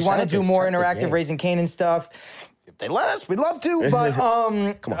the boys. We want to do more interactive Raising Kanan stuff. If they let us, we'd love to. But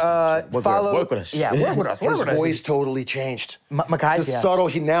Come on, follow. work with us. Yeah, work with us. His voice totally changed. Makai's, It's subtle.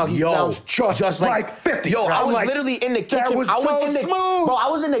 He sounds just like 50. Yo, I was like, literally in the kitchen. That was so smooth. Bro, I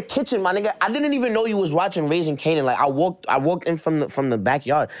was in the kitchen, my nigga. I didn't even know you was watching Raising Kanan. Like, I walked in from the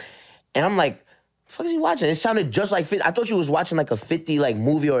backyard, and I'm like, the fuck is he watching? It sounded just like 50. I thought you was watching like a 50 like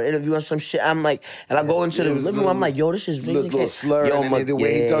movie or interview or some shit. I'm like, and I go into the living room. I'm like, yo, this is Raising Kanan. Little slur, and the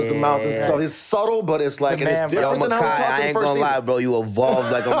way he does the mouth and stuff. It's subtle, but it's like, and it's different Yo, than how he Makai, talked I in ain't the first gonna lie, season. bro. You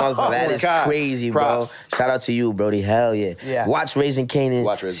evolved like a motherfucker. That is God. crazy, Props. bro. Shout out to you, Brody. Hell yeah. Yeah. Watch Raising Kanan.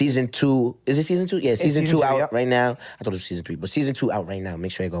 Watch Raising Season 2. Is it season 2? Yeah, season 2 out yep. right now. I thought it was season 3, but season 2 out right now.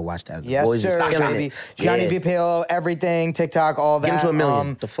 Make sure you go watch that. Yes, Boys is sir. killing Gianni it. Gianni Yeah. VPO, everything, TikTok, all that. Get him to 1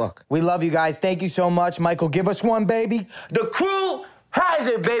 million. The fuck? We love you guys. Thank you so much. Michael, give us one, baby. The crew has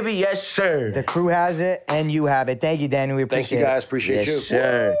it, baby. Yes, sir. The crew has it, and you have it. Thank you, Danny. We appreciate it. Thank you, guys. Appreciate you. Yes,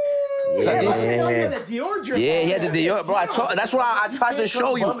 sir. Yeah, Yeah, he had the Dior, bro. That's why I tried to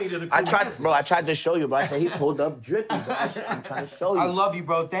show you. I tried to show you, bro. I said he pulled up dripping, bro. I'm trying to show you. I love you,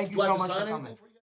 bro. Thank you so much for coming.